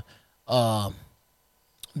into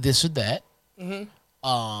this or that.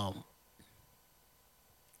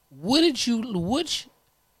 Which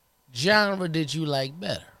genre did you like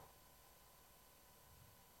better?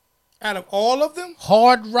 Out of all of them?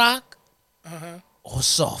 Hard rock or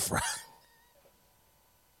soft rock?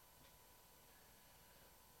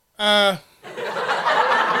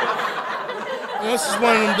 This is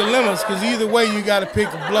one of them dilemmas because either way you got to pick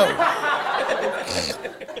a blow.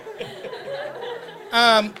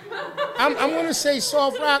 I'm going to say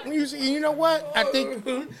soft rock music. And you know what? I think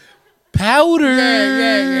Powder.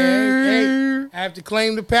 Yeah. Hey, I have to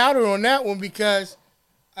claim the powder on that one because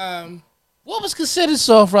What was considered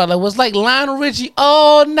soft rock? Like, was like Lionel Richie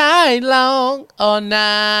all night long, all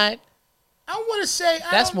night. I want to say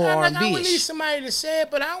That's more I R&B-ish. would need somebody to say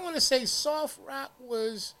it, but I want to say soft rock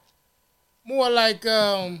was more like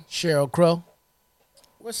Sheryl Crow.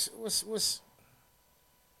 what's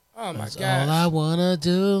oh my All god. I wanna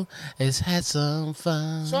do is have some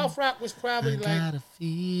fun. Soft rock was probably I like got a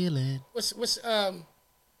feeling. what's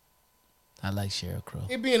I like Sheryl Crow.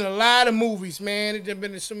 it be in a lot of movies, man. It done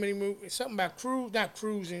been in so many movies. Something about not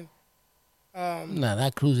cruising. Nah,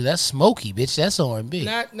 not cruising. That's Smokey, bitch. That's R&B.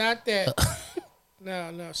 Not that.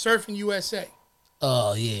 No. Surfing USA.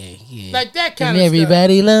 Oh yeah. Like that kind And of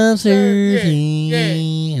everybody loves surfing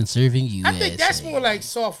yeah. and surfing USA. stuff. I think that's more like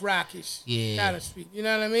soft rockish. Yeah. Kind of speak. You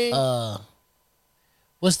know what I mean?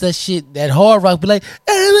 What's that shit? That hard rock be like,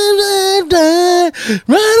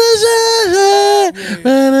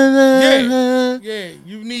 Yeah.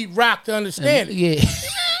 You need rock to understand it. yeah.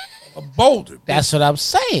 A boulder. That's what I'm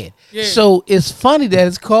saying. Yeah. So it's funny that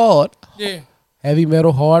it's called Yeah. heavy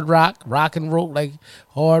metal, hard rock, rock and roll, like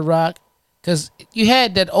hard rock. Because you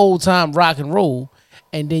had that old time rock and roll,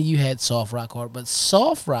 and then you had soft rock hard. But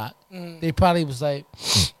soft rock, they probably was like,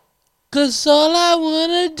 'Cause all I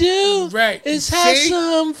wanna do Right. is have See?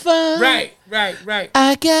 some fun. Right.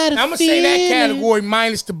 I got I'm gonna say that category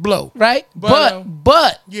minus the blow. Right? But,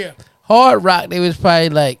 But Yeah. hard rock, they was probably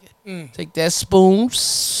like, take that spoon.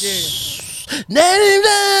 Yeah.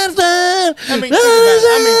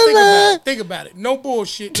 Think about it. No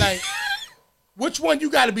bullshit. Like, which one you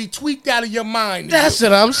got to be tweaked out of your mind? That's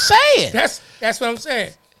what I'm saying. That's what I'm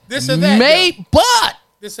saying. This or that. But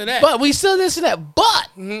This or that. But we still this and that. But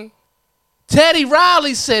Teddy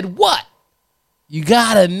Riley said what? You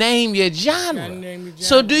gotta name your genre.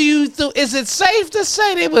 So do you? Is it safe to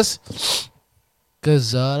say they was?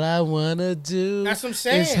 'Cause all I wanna do That's what I'm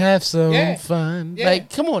saying. is have some Yeah. fun. Yeah. Like,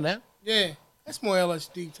 come on now. Yeah. That's more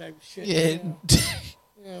LSD type of shit. Yeah.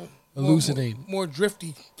 Hallucinating. More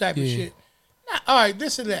drifty type of Yeah. shit. Nah, all right,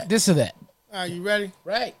 this or that. This or that. All right, you ready?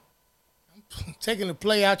 Right. Taking the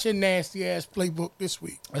play out your nasty ass playbook this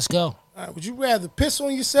week. Let's go. All right, would you rather piss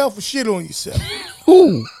on yourself or shit on yourself?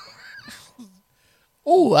 Ooh.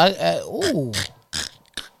 Ooh. Ooh.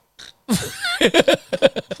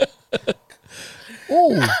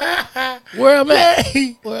 Ooh. Where I'm at?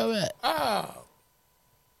 Where I'm at?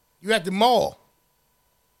 You at the mall.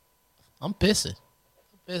 I'm pissing.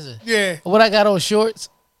 Yeah. What I got on shorts?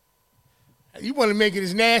 You want to make it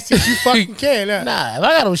as nasty as you fucking can, huh? Nah, if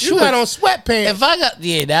I got on You shorts. got on sweatpants. If I got,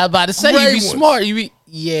 now I was about to say, Gray you be ones. smart. You be,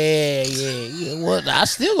 yeah. Well, I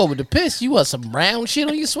still go with the piss. You want some brown shit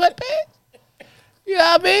on your sweatpants? You know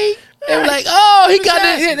what I mean? They were like, oh, he got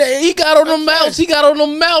on the mouse. He got on the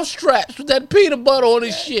mouse traps with that peanut butter on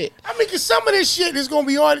his shit. I mean, cause some of this shit is gonna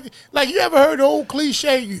be hard. Like, you ever heard the old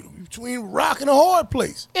cliche, between rock and a hard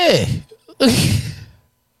place? Yeah.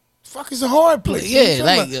 Fuck is a hard place? Yeah,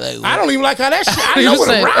 What you talking about? I don't even like how that shit. I know what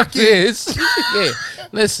a rock is. Yeah.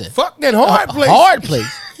 Listen. Fuck that hard place. Hard place.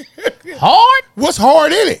 Hard? What's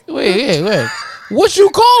hard in it? Wait. What you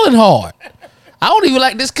calling hard? I don't even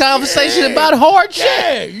like this conversation about hard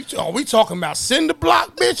shit. Yeah, are we talking about cinder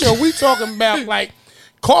block, bitch? Or are we talking about like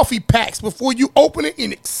coffee packs before you open it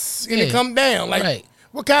and it come down? Like,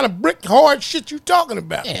 what kind of brick hard shit you talking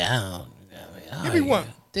about? Yeah, Give me one.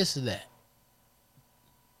 This or that.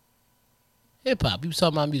 Hip hop. You was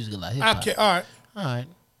talking about music a lot. Hip hop. Okay, all right.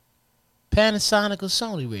 Panasonic or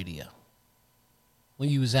Sony radio? When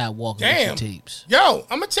you was out walking with your tapes. Yo,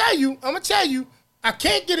 I'm gonna tell you. I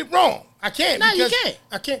can't get it wrong. I can't. No, you can't.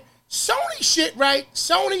 I can't. Sony shit, right?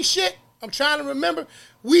 Sony shit. I'm trying to remember.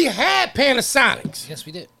 We had Panasonics. Yes,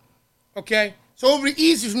 we did. Okay, so it would be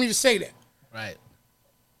easy for me to say that. Right.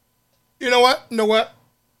 You know what?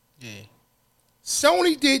 Yeah.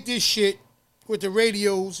 Sony did this shit with the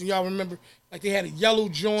radios, and y'all remember, like they had a yellow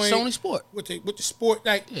joint. Sony Sport. With the sport,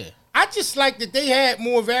 like. Yeah. I just like that they had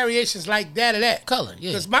more variations like that or that. Color,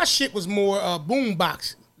 yeah. Because my shit was more boom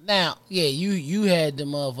box. Now, yeah, you had the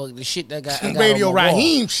motherfucker, the shit that got Radio on my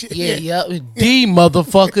Raheem wall. shit. Yeah. D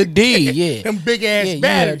motherfucker D, yeah. Them big ass you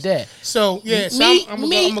batteries. had that. So, yeah. So I'm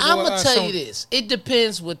gonna tell you this. It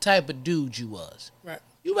depends what type of dude you was. Right.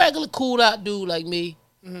 You regular cool out dude like me,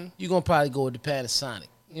 you gonna probably go with the Panasonic.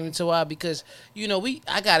 You know why? Because,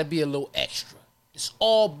 I gotta be a little extra. It's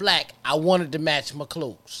all black. I wanted to match my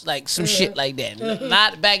clothes. Like some shit like that.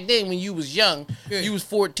 Not back then when you was young, you was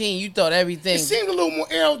 14, you thought everything. It seemed a little more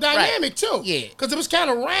aerodynamic too. Yeah. Because it was kind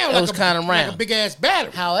of round. Like a big ass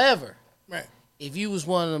battery. However, right. If you was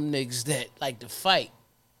one of them niggas that like to fight,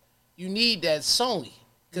 you need that Sony.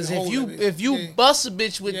 Because if you bust a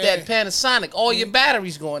bitch with that Panasonic, all your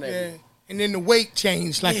batteries going everywhere. And then the weight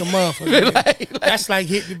changed like a motherfucker. That's like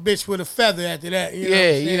hitting the bitch with a feather after that.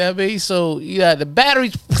 You know what I mean? So, the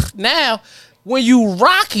batteries. Now, when you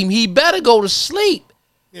rock him, he better go to sleep.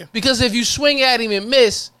 Yeah. Because if you swing at him and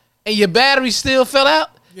miss, and your battery still fell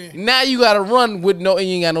out, now you got to run and you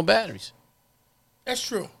ain't got no batteries. That's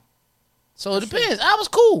true. So, it depends. I was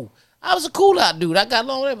cool. I was a cool out dude. I got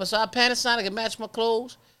along with him. So, I Panasonic and match my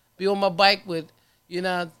clothes, be on my bike with,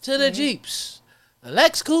 to the Jeeps.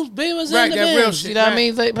 Lexus, Beamers, and the Benz. You know what I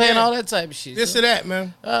mean? They playing all that type of shit. This or that,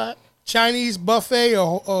 man. Chinese buffet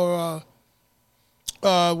or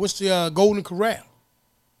what's the Golden Corral?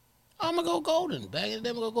 I'm going to go Golden. Back in the day,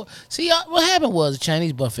 I'm going to go. See, what happened was the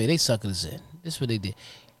Chinese buffet, they suckered us in. This is what they did.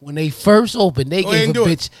 When they first opened, they gave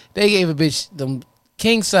a bitch them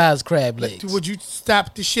king-size crab legs. Would you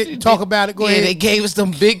stop the shit and talk about it? Go ahead. Yeah, they gave us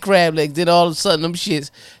them big crab legs. Then all of a sudden, them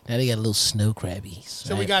shits. Now they got little snow crabbies.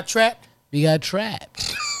 So we got trapped? We got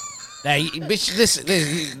trapped. Now, bitch, listen,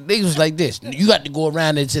 niggas was like this. You got to go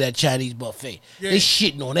around into that Chinese buffet. They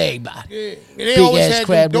shitting on everybody. Yeah. And they always had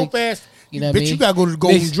them dope ass You know what I Bitch, mean? you gotta go to the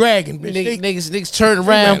Golden Dragon, bitch. Niggas turn Man,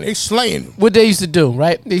 around. they slaying. What they used to do,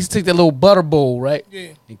 right? They used to take that little butter bowl, right?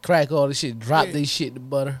 Yeah. And crack all this shit, drop Yeah. this shit in the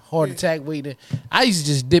butter. Heart attack waiting. I used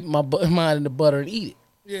to just dip mine in the butter and eat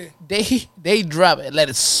it. Yeah. They drop it and let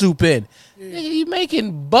it soup in. Nigga, you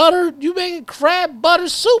making butter? You making crab butter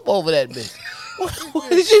soup over that bitch? What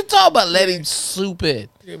did you talk about? Letting soup in.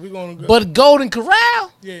 Yeah, we're gonna go. But Golden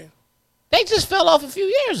Corral, yeah. they just fell off a few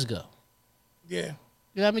years ago. Yeah.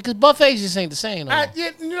 You know what I mean? Because buffets just ain't the same no more. Yeah,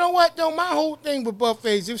 you know what though? My whole thing with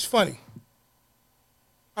buffets, it was funny.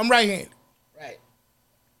 I'm right-handed. Right.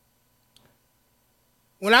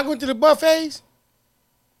 When I went to the buffets,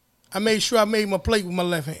 I made sure I made my plate with my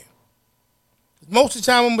left hand. Most of the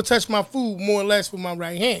time, I'm gonna touch my food more or less with my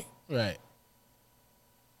right hand. Right.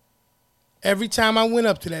 Every time I went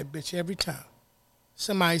up to that bitch, every time,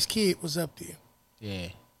 somebody's kid was up there Yeah.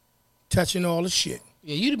 touching all the shit.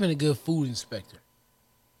 Yeah, you'd have been a good food inspector.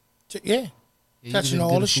 Yeah. Yeah, Touching you'd have been a all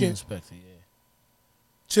good the food shit. Inspector, yeah.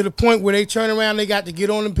 To the point where they turn around, they got to get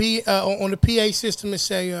on the PA system and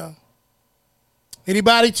say,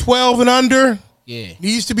 anybody 12 and under Yeah.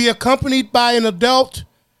 needs to be accompanied by an adult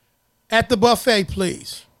at the buffet,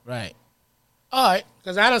 please. Right. All right.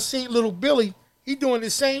 Because I done seen little Billy. He doing the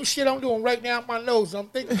same shit I'm doing right now with my nose. I'm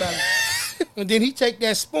thinking about it. And then he take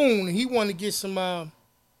that spoon and he want to get some,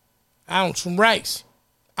 some rice.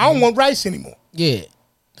 I don't want rice anymore. Yeah.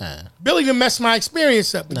 Billy done messed my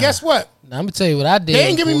experience up. But guess what? Now, I'm going to tell you what I did. They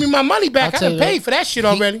ain't giving me my money back. I tell done you paid what, for that shit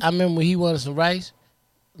already. I remember when he wanted some rice,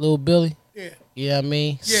 little Billy. Yeah. You know what I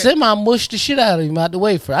mean? Yeah. Semi-mushed the shit out of him out the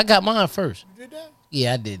way first. I got mine first. You did that?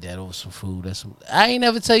 Yeah, I did that over some food. I ain't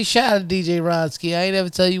never tell you, shout out to DJ Ronsky. I ain't never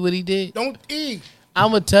tell you what he did. Don't eat.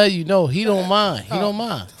 I'm going to tell you, no, he don't mind. He don't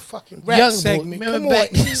mind. Fucking rat Young segment. boy, Come remember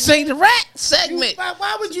back, on. say the rat segment.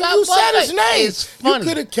 Why would you Stop use said his buffet. name? It's funny. You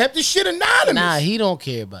could have kept the shit anonymous. Nah, he don't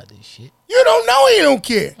care about this shit. You don't know he don't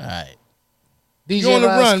care. All right. DJ You on the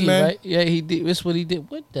run, Ronsky, man. right? Yeah, he did. That's what he did.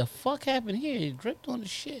 What the fuck happened here? He dripped on the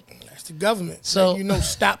shit. That's the government. So- So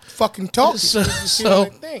stop fucking talking. So, This is the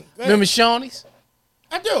thing. Go ahead. remember Shawnee's?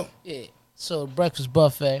 I do. Yeah. So breakfast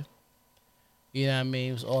buffet. You know what I mean?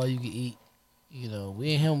 It was all you could eat. You know,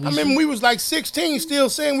 we and him. I remember we was like 16, still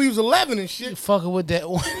saying we was 11 and shit. fucking with that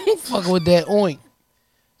fucking with that oink.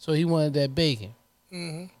 So he wanted that bacon.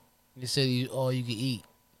 Mm-hmm. He said all you could eat.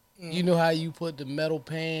 You know how you put the metal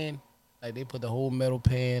pan, like they put the whole metal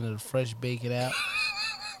pan of the fresh bacon out.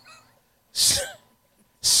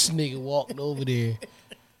 This nigga walked over there.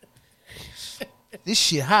 This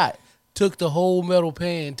shit hot. Took the whole metal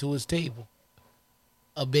pan to his table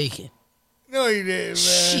of bacon. No, he didn't, man.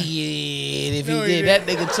 Shit, if No, he he did, that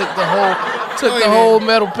nigga took he the whole didn't.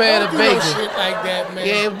 metal pan Don't of do no bacon. shit like that, man.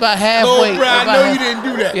 Yeah, about halfway. Lil Bro, I about know half- you didn't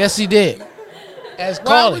do that. Yes, he did. Ask, Why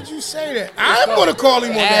call would him. you say that? I'm going to call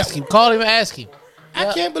him on Ask that him. one. Call him and ask him.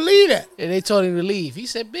 I can't believe that. And they told him to leave. He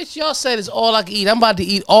said, bitch, y'all said it's all I can eat. I'm about to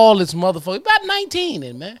eat all this motherfucker. About 19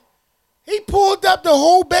 then, man. He pulled up the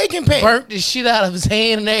whole bacon pan. Burnt the shit out of his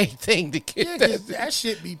hand and everything to get Yeah, that. 'cause that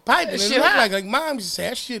shit be piping. That It shit look hot. like mom used to say,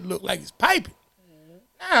 that shit look like it's piping.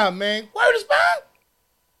 Nah, man. Word is bad.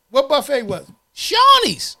 What buffet was it?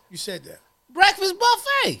 Shawnee's. You said that. Breakfast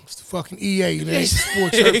buffet. It's the fucking EA, you know,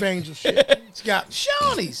 sports surf angel shit. It's got me.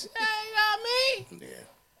 Shawnee's. You know what I mean? Yeah.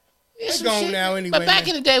 It's They some gone shit. now anyway, But back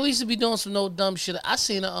man. in the day, we used to be doing some no dumb shit. I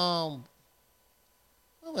seen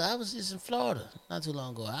I was just in Florida not too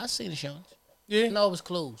long ago. I seen a Shawnee's. Yeah. No, it was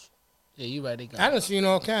closed. Yeah, you right. They I gone. done seen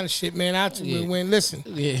all kind of shit, man. Yeah. Listen,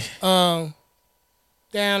 Yeah.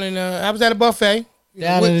 down in, I was at a buffet.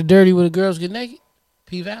 Down in the dirty where the girls get naked.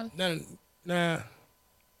 P Valley. Nah.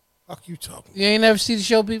 Fuck you talking. You ain't never see the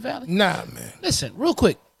show P Valley? Nah, man. Listen, real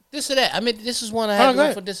quick. This or that. I mean, this is one I Hold on, had go to go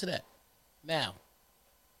ahead. for this or that. Now,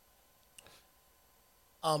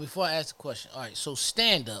 before I ask the question, all right. So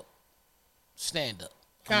stand up.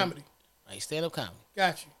 Comedy. All right, stand up comedy.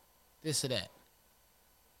 Got you. This or that.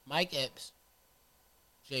 Mike Epps,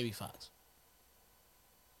 Jamie Foxx.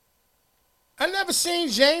 I never seen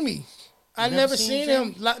Jamie. I never never seen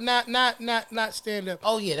seen him. Not stand up.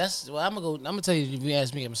 Oh yeah, that's well. I'm gonna tell you if you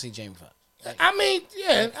ask me, I'm gonna say Jamie Foxx. Like, I mean,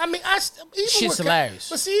 yeah. I mean, even Shit's with hilarious.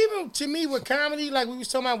 But see, even to me with comedy, like we was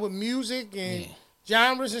talking about with music and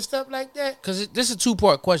genres and stuff like that. Cause this is a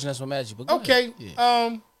 2-part question. That's what I'm asking you. But go Okay, ahead.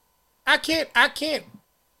 Yeah. I can't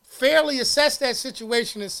fairly assess that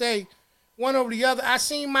situation and say one over the other. I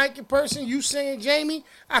seen Mike in person. You saying Jamie?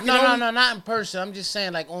 I can No, only, not in person. I'm just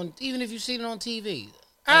saying, like even if you seen it on TV.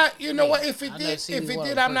 you know what? If it I did, never seen if you it in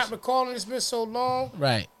did, I'm not person. recalling. It's been so long.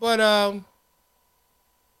 Right. But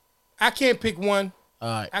I can't pick one. All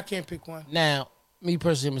right. I can't pick one. Now, me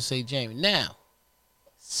personally, I'm gonna say Jamie. Now,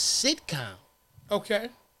 sitcom. Okay.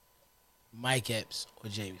 Mike Epps or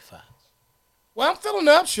Jamie Foxx? Well, I'm feeling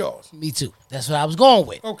the Upshaws. Me too. That's what I was going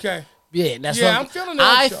with. Okay. Yeah, that's Yeah, what I'm feeling the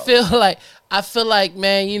I Upshaws. feel like,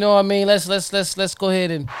 man, you know what I mean? Let's go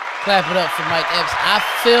ahead and clap it up for Mike Epps. I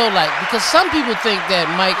feel like, because some people think that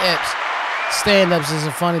Mike Epps stand-ups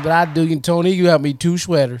isn't funny, but I do. You, Tony, you have me 2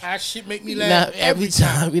 sweaters. That shit make me laugh Every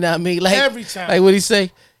time. You know what I mean? Like Every time. Like what he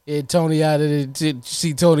say? Yeah, Tony out there to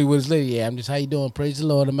see Tony with his lady. Yeah, I'm just, how you doing? Praise the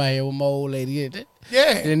Lord. I'm out here with my old lady.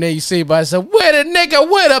 Yeah. And then you see by yourself, where the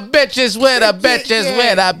nigga, where the bitches, where the bitches,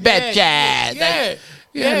 where the bitches. Yeah.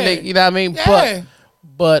 Yeah, you know what I mean? Yeah.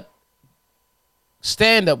 But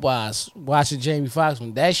stand-up wise, watching Jamie Foxx,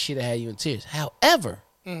 that shit had you in tears. However,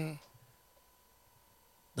 the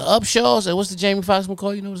Upshaws, and what's the Jamie Foxx one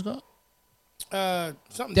called? You know what it's called?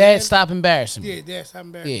 Something. Dad, Stop Embarrassing Me. Yeah, Dad, Stop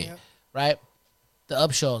Embarrassing Me. Yeah, right? The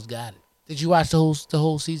Upshaws got it. Did you watch the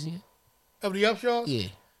whole season yet? Of the Upshaws? Yeah.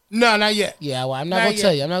 No, not yet. Yeah, well, I'm not going to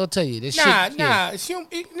tell you. I'm not going to tell you. This shit. Nah.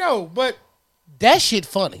 No, but. That shit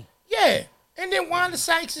funny. Yeah. And then Wanda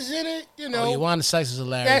Sykes is in it, you know. Oh, yeah, Wanda Sykes is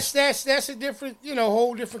hilarious. That's a different,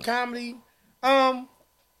 whole different comedy.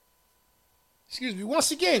 Excuse me.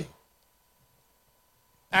 Once again,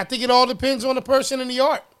 I think it all depends on the person and the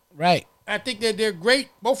art. Right. I think that they're great.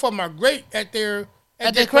 Both of them are great at their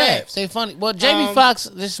their crafts. They funny. Well, Jamie Foxx,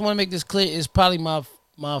 just want to make this clear, is probably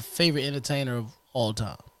my favorite entertainer of all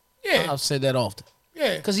time. Yeah. I've said that often.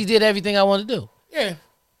 Yeah. Because he did everything I wanted to do. Yeah.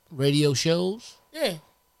 Radio shows. Yeah.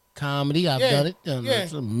 Comedy, I've done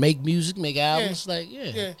it. Make music, make albums,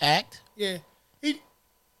 act. Yeah.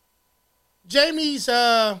 Jamie's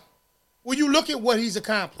when you look at what he's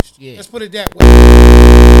accomplished, let's put it that way.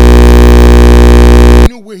 He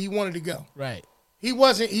knew where he wanted to go. Right. He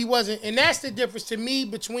wasn't, and that's the difference to me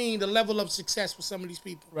between the level of success with some of these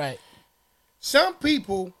people. Right. Some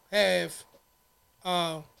people have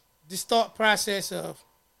this thought process of,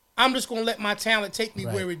 I'm just going to let my talent take me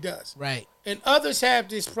where it does. Right. And others have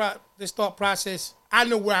this thought process, I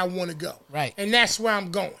know where I want to go. Right. And that's where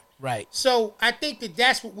I'm going. Right. So I think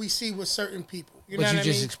that's what we see with certain people. You know what I mean?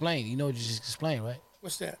 just explained. You know what you just explained, right?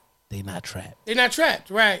 What's that? They not trapped. They're not trapped,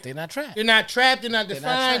 right? They're not trapped. They're not trapped. They're not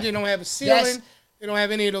defined. They don't have a ceiling. They don't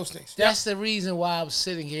have any of those things. That's the reason why I was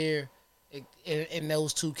sitting here, and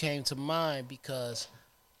those two came to mind, because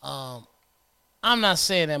I'm not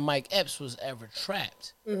saying that Mike Epps was ever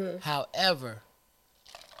trapped. Mm-hmm. However,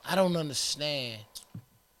 I don't understand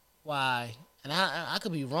why, and I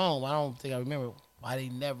could be wrong, but I don't think I remember why they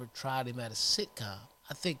never tried him at a sitcom.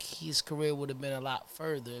 I think his career would have been a lot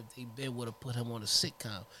further if they would have put him on a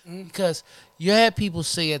sitcom. Mm-hmm. Because you had people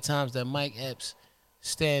say at times that Mike Epps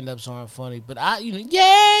stand-ups aren't funny, but when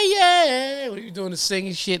you're doing the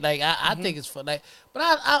singing shit, like I think it's fun. Like, but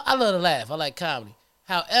I love to laugh. I like comedy.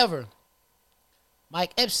 However,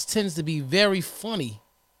 Mike Epps tends to be very funny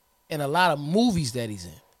in a lot of movies that he's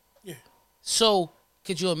in. Yeah. So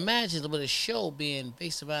could you imagine with a show being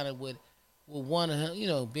based around it with one of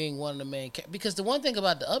him, being one of the main characters? Because the one thing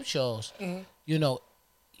about the Upshaws,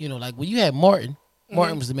 like when you had Martin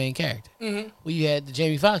was the main character. Mm-hmm. When you had the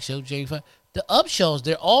Jamie Foxx show, the Upshaws,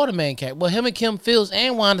 they're all the main character. Well, him and Kim Fields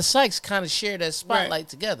and Wanda Sykes kind of share that spotlight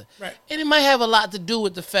together. Right. And it might have a lot to do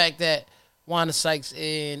with the fact that Wanda Sykes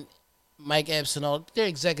and Mike Epps and all, they're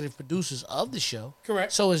executive producers of the show.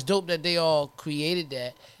 Correct. So it's dope that they all created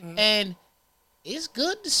that. Mm-hmm. And it's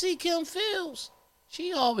good to see Kim Fields.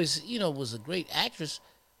 She always, was a great actress.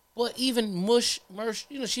 But even Mush,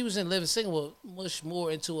 she was in Living Single, Mush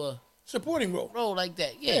more into a supporting role like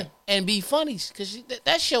that. Yeah. And be funny, because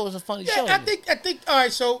that show was a funny show. I think. All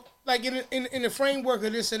right. So, like in the framework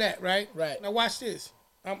of this and that, right? Right. Now watch this.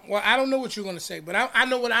 Well, I don't know what you're going to say, but I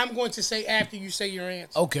know what I'm going to say after you say your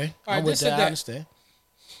answer. Okay. All right, I'm with that. I understand.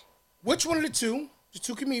 Which one of the two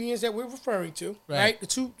comedians that we're referring to, right? The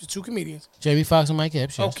two comedians. Jamie Foxx and Mike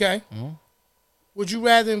Epps. Yes. Okay. Mm-hmm. Would you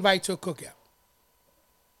rather invite to a cookout?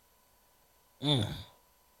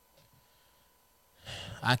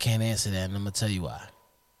 I can't answer that, and I'm gonna tell you why.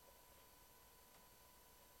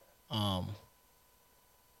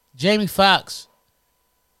 Jamie Foxx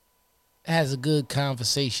has a good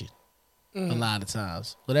conversation a lot of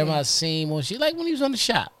times. Whatever I seen when when he was on The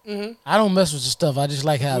Shop. Mm-hmm. I don't mess with the stuff. I just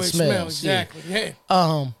like how it smells. Exactly.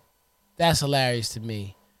 Yeah. That's hilarious to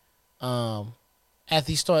me. After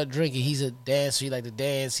he started drinking, he's a dancer. He like to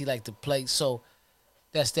dance. He like to play. So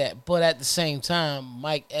that's that. But at the same time,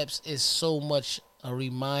 Mike Epps is so much a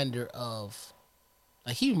reminder of,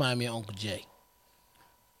 he remind me of Uncle Jay.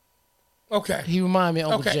 Okay. He remind me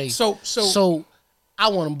of Uncle Jay. So I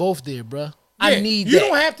want them both there, bruh. Yeah, I need that. You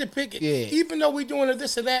don't have to pick it. Yeah. Even though we're doing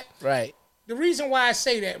this or that. Right. The reason why I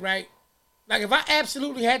say that, right? Like if I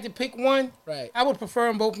absolutely had to pick one, Right. I would prefer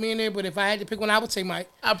them both being there. But if I had to pick one, I would say Mike.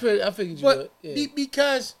 I figured you But would. Yeah.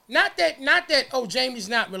 because not that Jamie's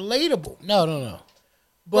not relatable. No.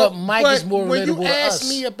 But Mike is more when relatable you to asked us.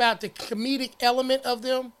 me about the comedic element of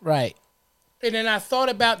them, Right. and then I thought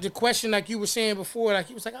about the question like you were saying before, like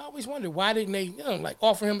he was like, I always wondered why didn't they, like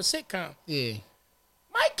offer him a sitcom? Yeah.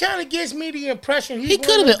 Mike kind of gives me the impression He one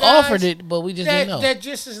could of have those been guys offered it, but we just that didn't know. that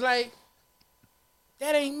just is like,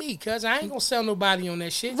 that ain't me, cuz I ain't gonna sell nobody on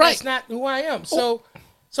that shit. Right. That's not who I am. So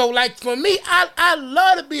like for me, I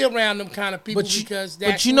love to be around them kind of people because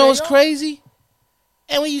that's but you who know they what's are. crazy?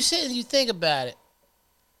 And when you sit and you think about it,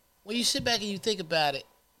 when you sit back and you think about it,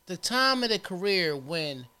 the time of the career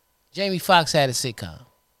when Jamie Foxx had a sitcom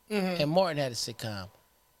and Martin had a sitcom,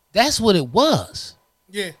 that's what it was.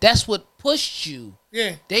 Yeah. That's what pushed you.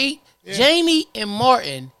 Yeah. Jamie and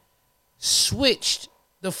Martin switched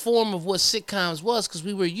the form of what sitcoms was because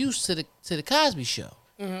we were used to the Cosby Show.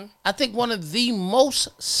 I think one of the most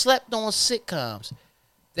slept on sitcoms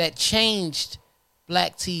that changed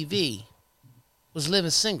black TV was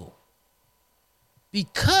Living Single,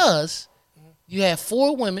 because you had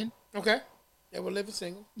 4 women. Okay. They were living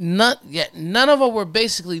single. None of them were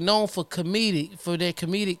basically known for their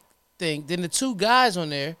comedic thing. Then the 2 guys on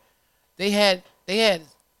there, they had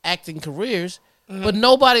acting careers, but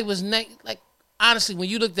nobody was like, honestly, when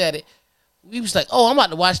you looked at it, we was like, oh, I'm about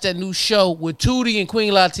to watch that new show with Tootie and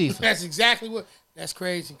Queen Latifah. That's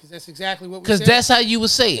crazy, because that's exactly what we Because said. that's how you would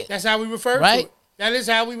say it. That's how we refer to Right? it. That is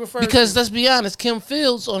how we refer Because to it. let's be honest, Kim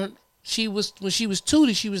Fields when she was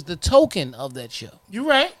Tootie, she was the token of that show. You're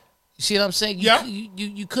right. You see what I'm saying? Yeah.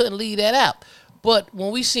 You couldn't leave that out. But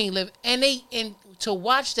when we seen Live and to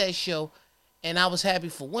watch that show, and I was happy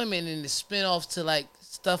for women and the spinoffs to like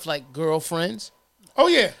stuff like Girlfriends, Oh,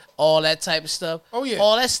 yeah. all that type of stuff. Oh, yeah.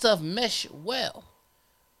 All that stuff mesh well.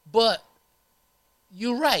 But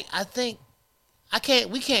you're right. I think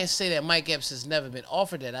we can't say that Mike Epps has never been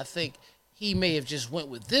offered that. I think he may have just went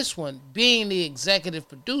with this one. Being the executive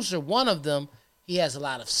producer, one of them, he has a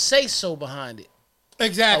lot of say-so behind it.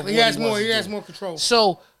 Exactly. Of He what has he more. wants He to has do. more control.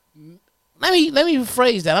 So let me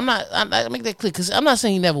rephrase that. I make that clear because I'm not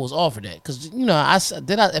saying he never was offered that. Because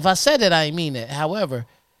if I said that, I didn't mean that. However,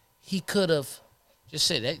 he could have just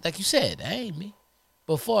said that, like you said, that ain't me.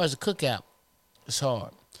 But as far as a cookout, it's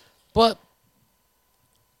hard. But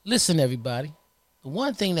listen, everybody, the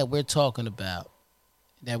one thing that we're talking about,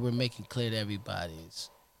 that we're making clear to everybody is,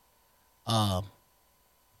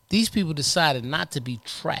 these people decided not to be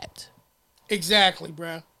trapped. Exactly,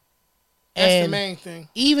 bro. That's the And main thing.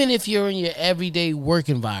 even if you're in your everyday work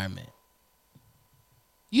environment,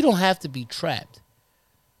 you don't have to be trapped.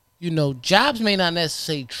 You know, jobs may not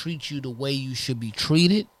necessarily treat you the way you should be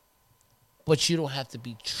treated, but you don't have to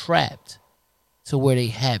be trapped to where they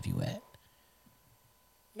have you at.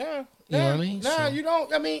 Nah, You know what I mean? Nah, So- you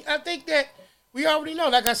don't. I mean, I think that we already know.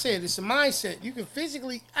 Like I said, it's a mindset.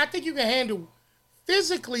 I think you can handle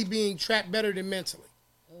physically being trapped better than mentally.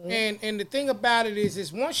 And the thing about it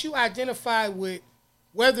is once you identify with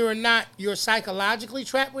whether or not you're psychologically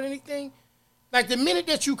trapped with anything, like the minute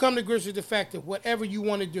that you come to grips with the fact that whatever you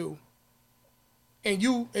want to do, and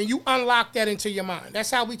you unlock that into your mind. That's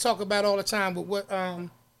how we talk about all the time with what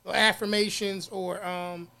affirmations or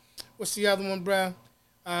what's the other one, bruh?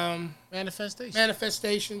 Manifestation.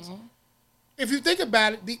 Manifestations. If you think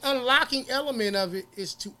about it, the unlocking element of it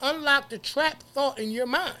is to unlock the trapped thought in your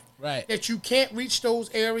mind. Right. That you can't reach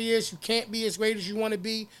those areas, you can't be as great as you want to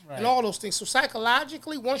be, Right. and all those things. So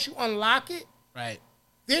psychologically, once you unlock it, Right.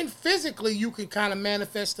 then physically you can kind of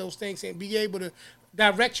manifest those things and be able to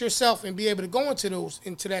direct yourself and be able to go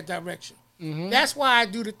into that direction. That's why I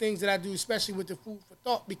do the things that I do, especially with the food for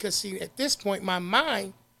thought, because see, at this point, my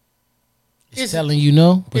mind It's telling you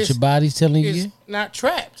no, but it's- your body's telling you is yeah. not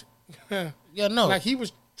trapped. Yeah, no. Like he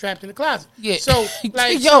was trapped in the closet. Yeah. So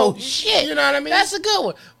like yo, so, shit. You know what I mean? That's a good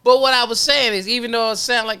one. But what I was saying is, even though it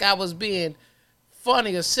sounded like I was being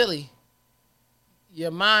funny or silly,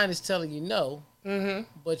 your mind is telling you no,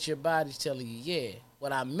 but your body's telling you yeah.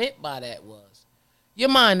 What I meant by that was, your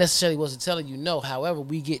mind necessarily wasn't telling you no. However,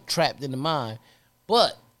 we get trapped in the mind,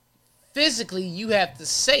 but physically you have to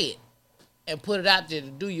say it and put it out there to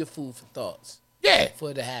do your food for thoughts. Yeah. For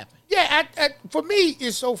it to happen. Yeah, for me,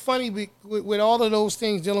 it's so funny with all of those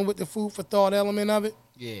things dealing with the food for thought element of it.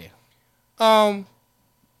 Yeah.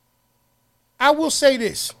 I will say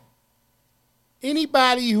this.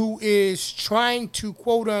 Anybody who is trying to,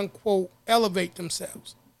 quote unquote, elevate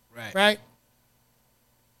themselves, right?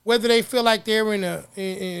 Whether they feel like they're in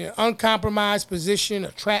an uncompromised position,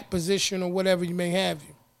 a trap position, or whatever you may have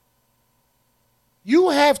you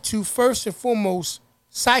have to, first and foremost,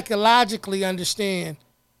 psychologically understand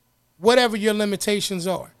whatever your limitations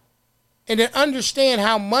are. And then understand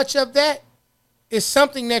how much of that is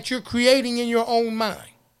something that you're creating in your own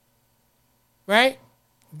mind. Right?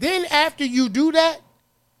 Then after you do that,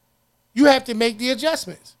 you have to make the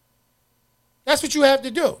adjustments. That's what you have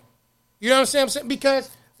to do. You know what I'm saying? Because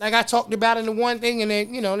like I talked about in the one thing, and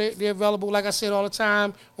they're available, like I said, all the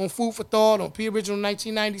time on Food for Thought, on P Original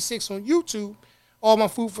 1996 on YouTube, all my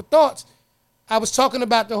Food for Thoughts. I was talking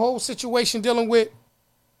about the whole situation dealing with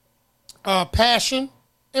passion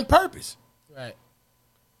and purpose. Right.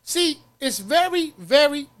 See, it's very,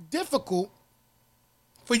 very difficult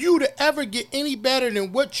for you to ever get any better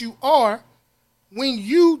than what you are when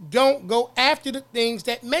you don't go after the things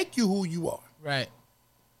that make you who you are. Right.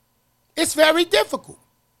 It's very difficult.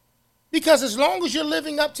 Because as long as you're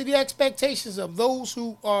living up to the expectations of those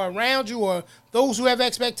who are around you or those who have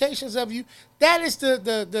expectations of you, that is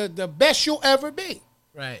the best you'll ever be.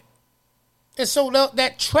 Right. And so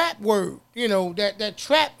that trap word, that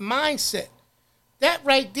trap mindset, that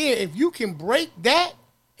right there, if you can break that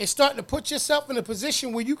and start to put yourself in a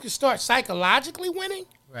position where you can start psychologically winning,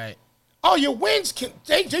 Right. oh, your wins,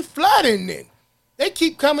 they flood in then. They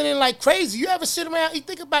keep coming in like crazy. You ever sit around, you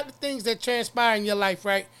think about the things that transpire in your life,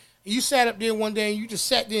 right? And you sat up there one day and you just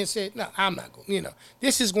sat there and said, no, I'm not going,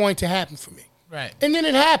 this is going to happen for me. Right. And then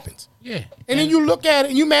it happens. Yeah. And then you look at it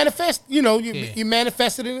and you manifest, you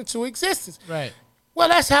manifested it into existence. Right. Well,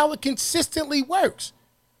 that's how it consistently works.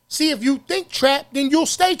 See, if you think trapped, then you'll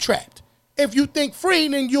stay trapped. If you think free,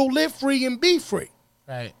 then you'll live free and be free.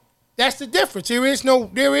 Right. That's the difference. There is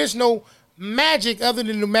no magic other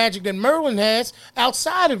than the magic that Merlin has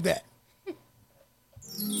outside of that.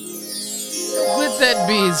 With that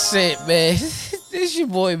being said, man, this your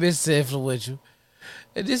boy Mr. Influential.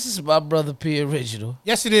 And this is my brother P Original.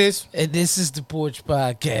 Yes, it is. And this is the Porch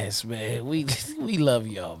Podcast, man. We love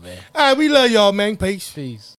y'all, man. All right, we love y'all, man. Peace. Peace.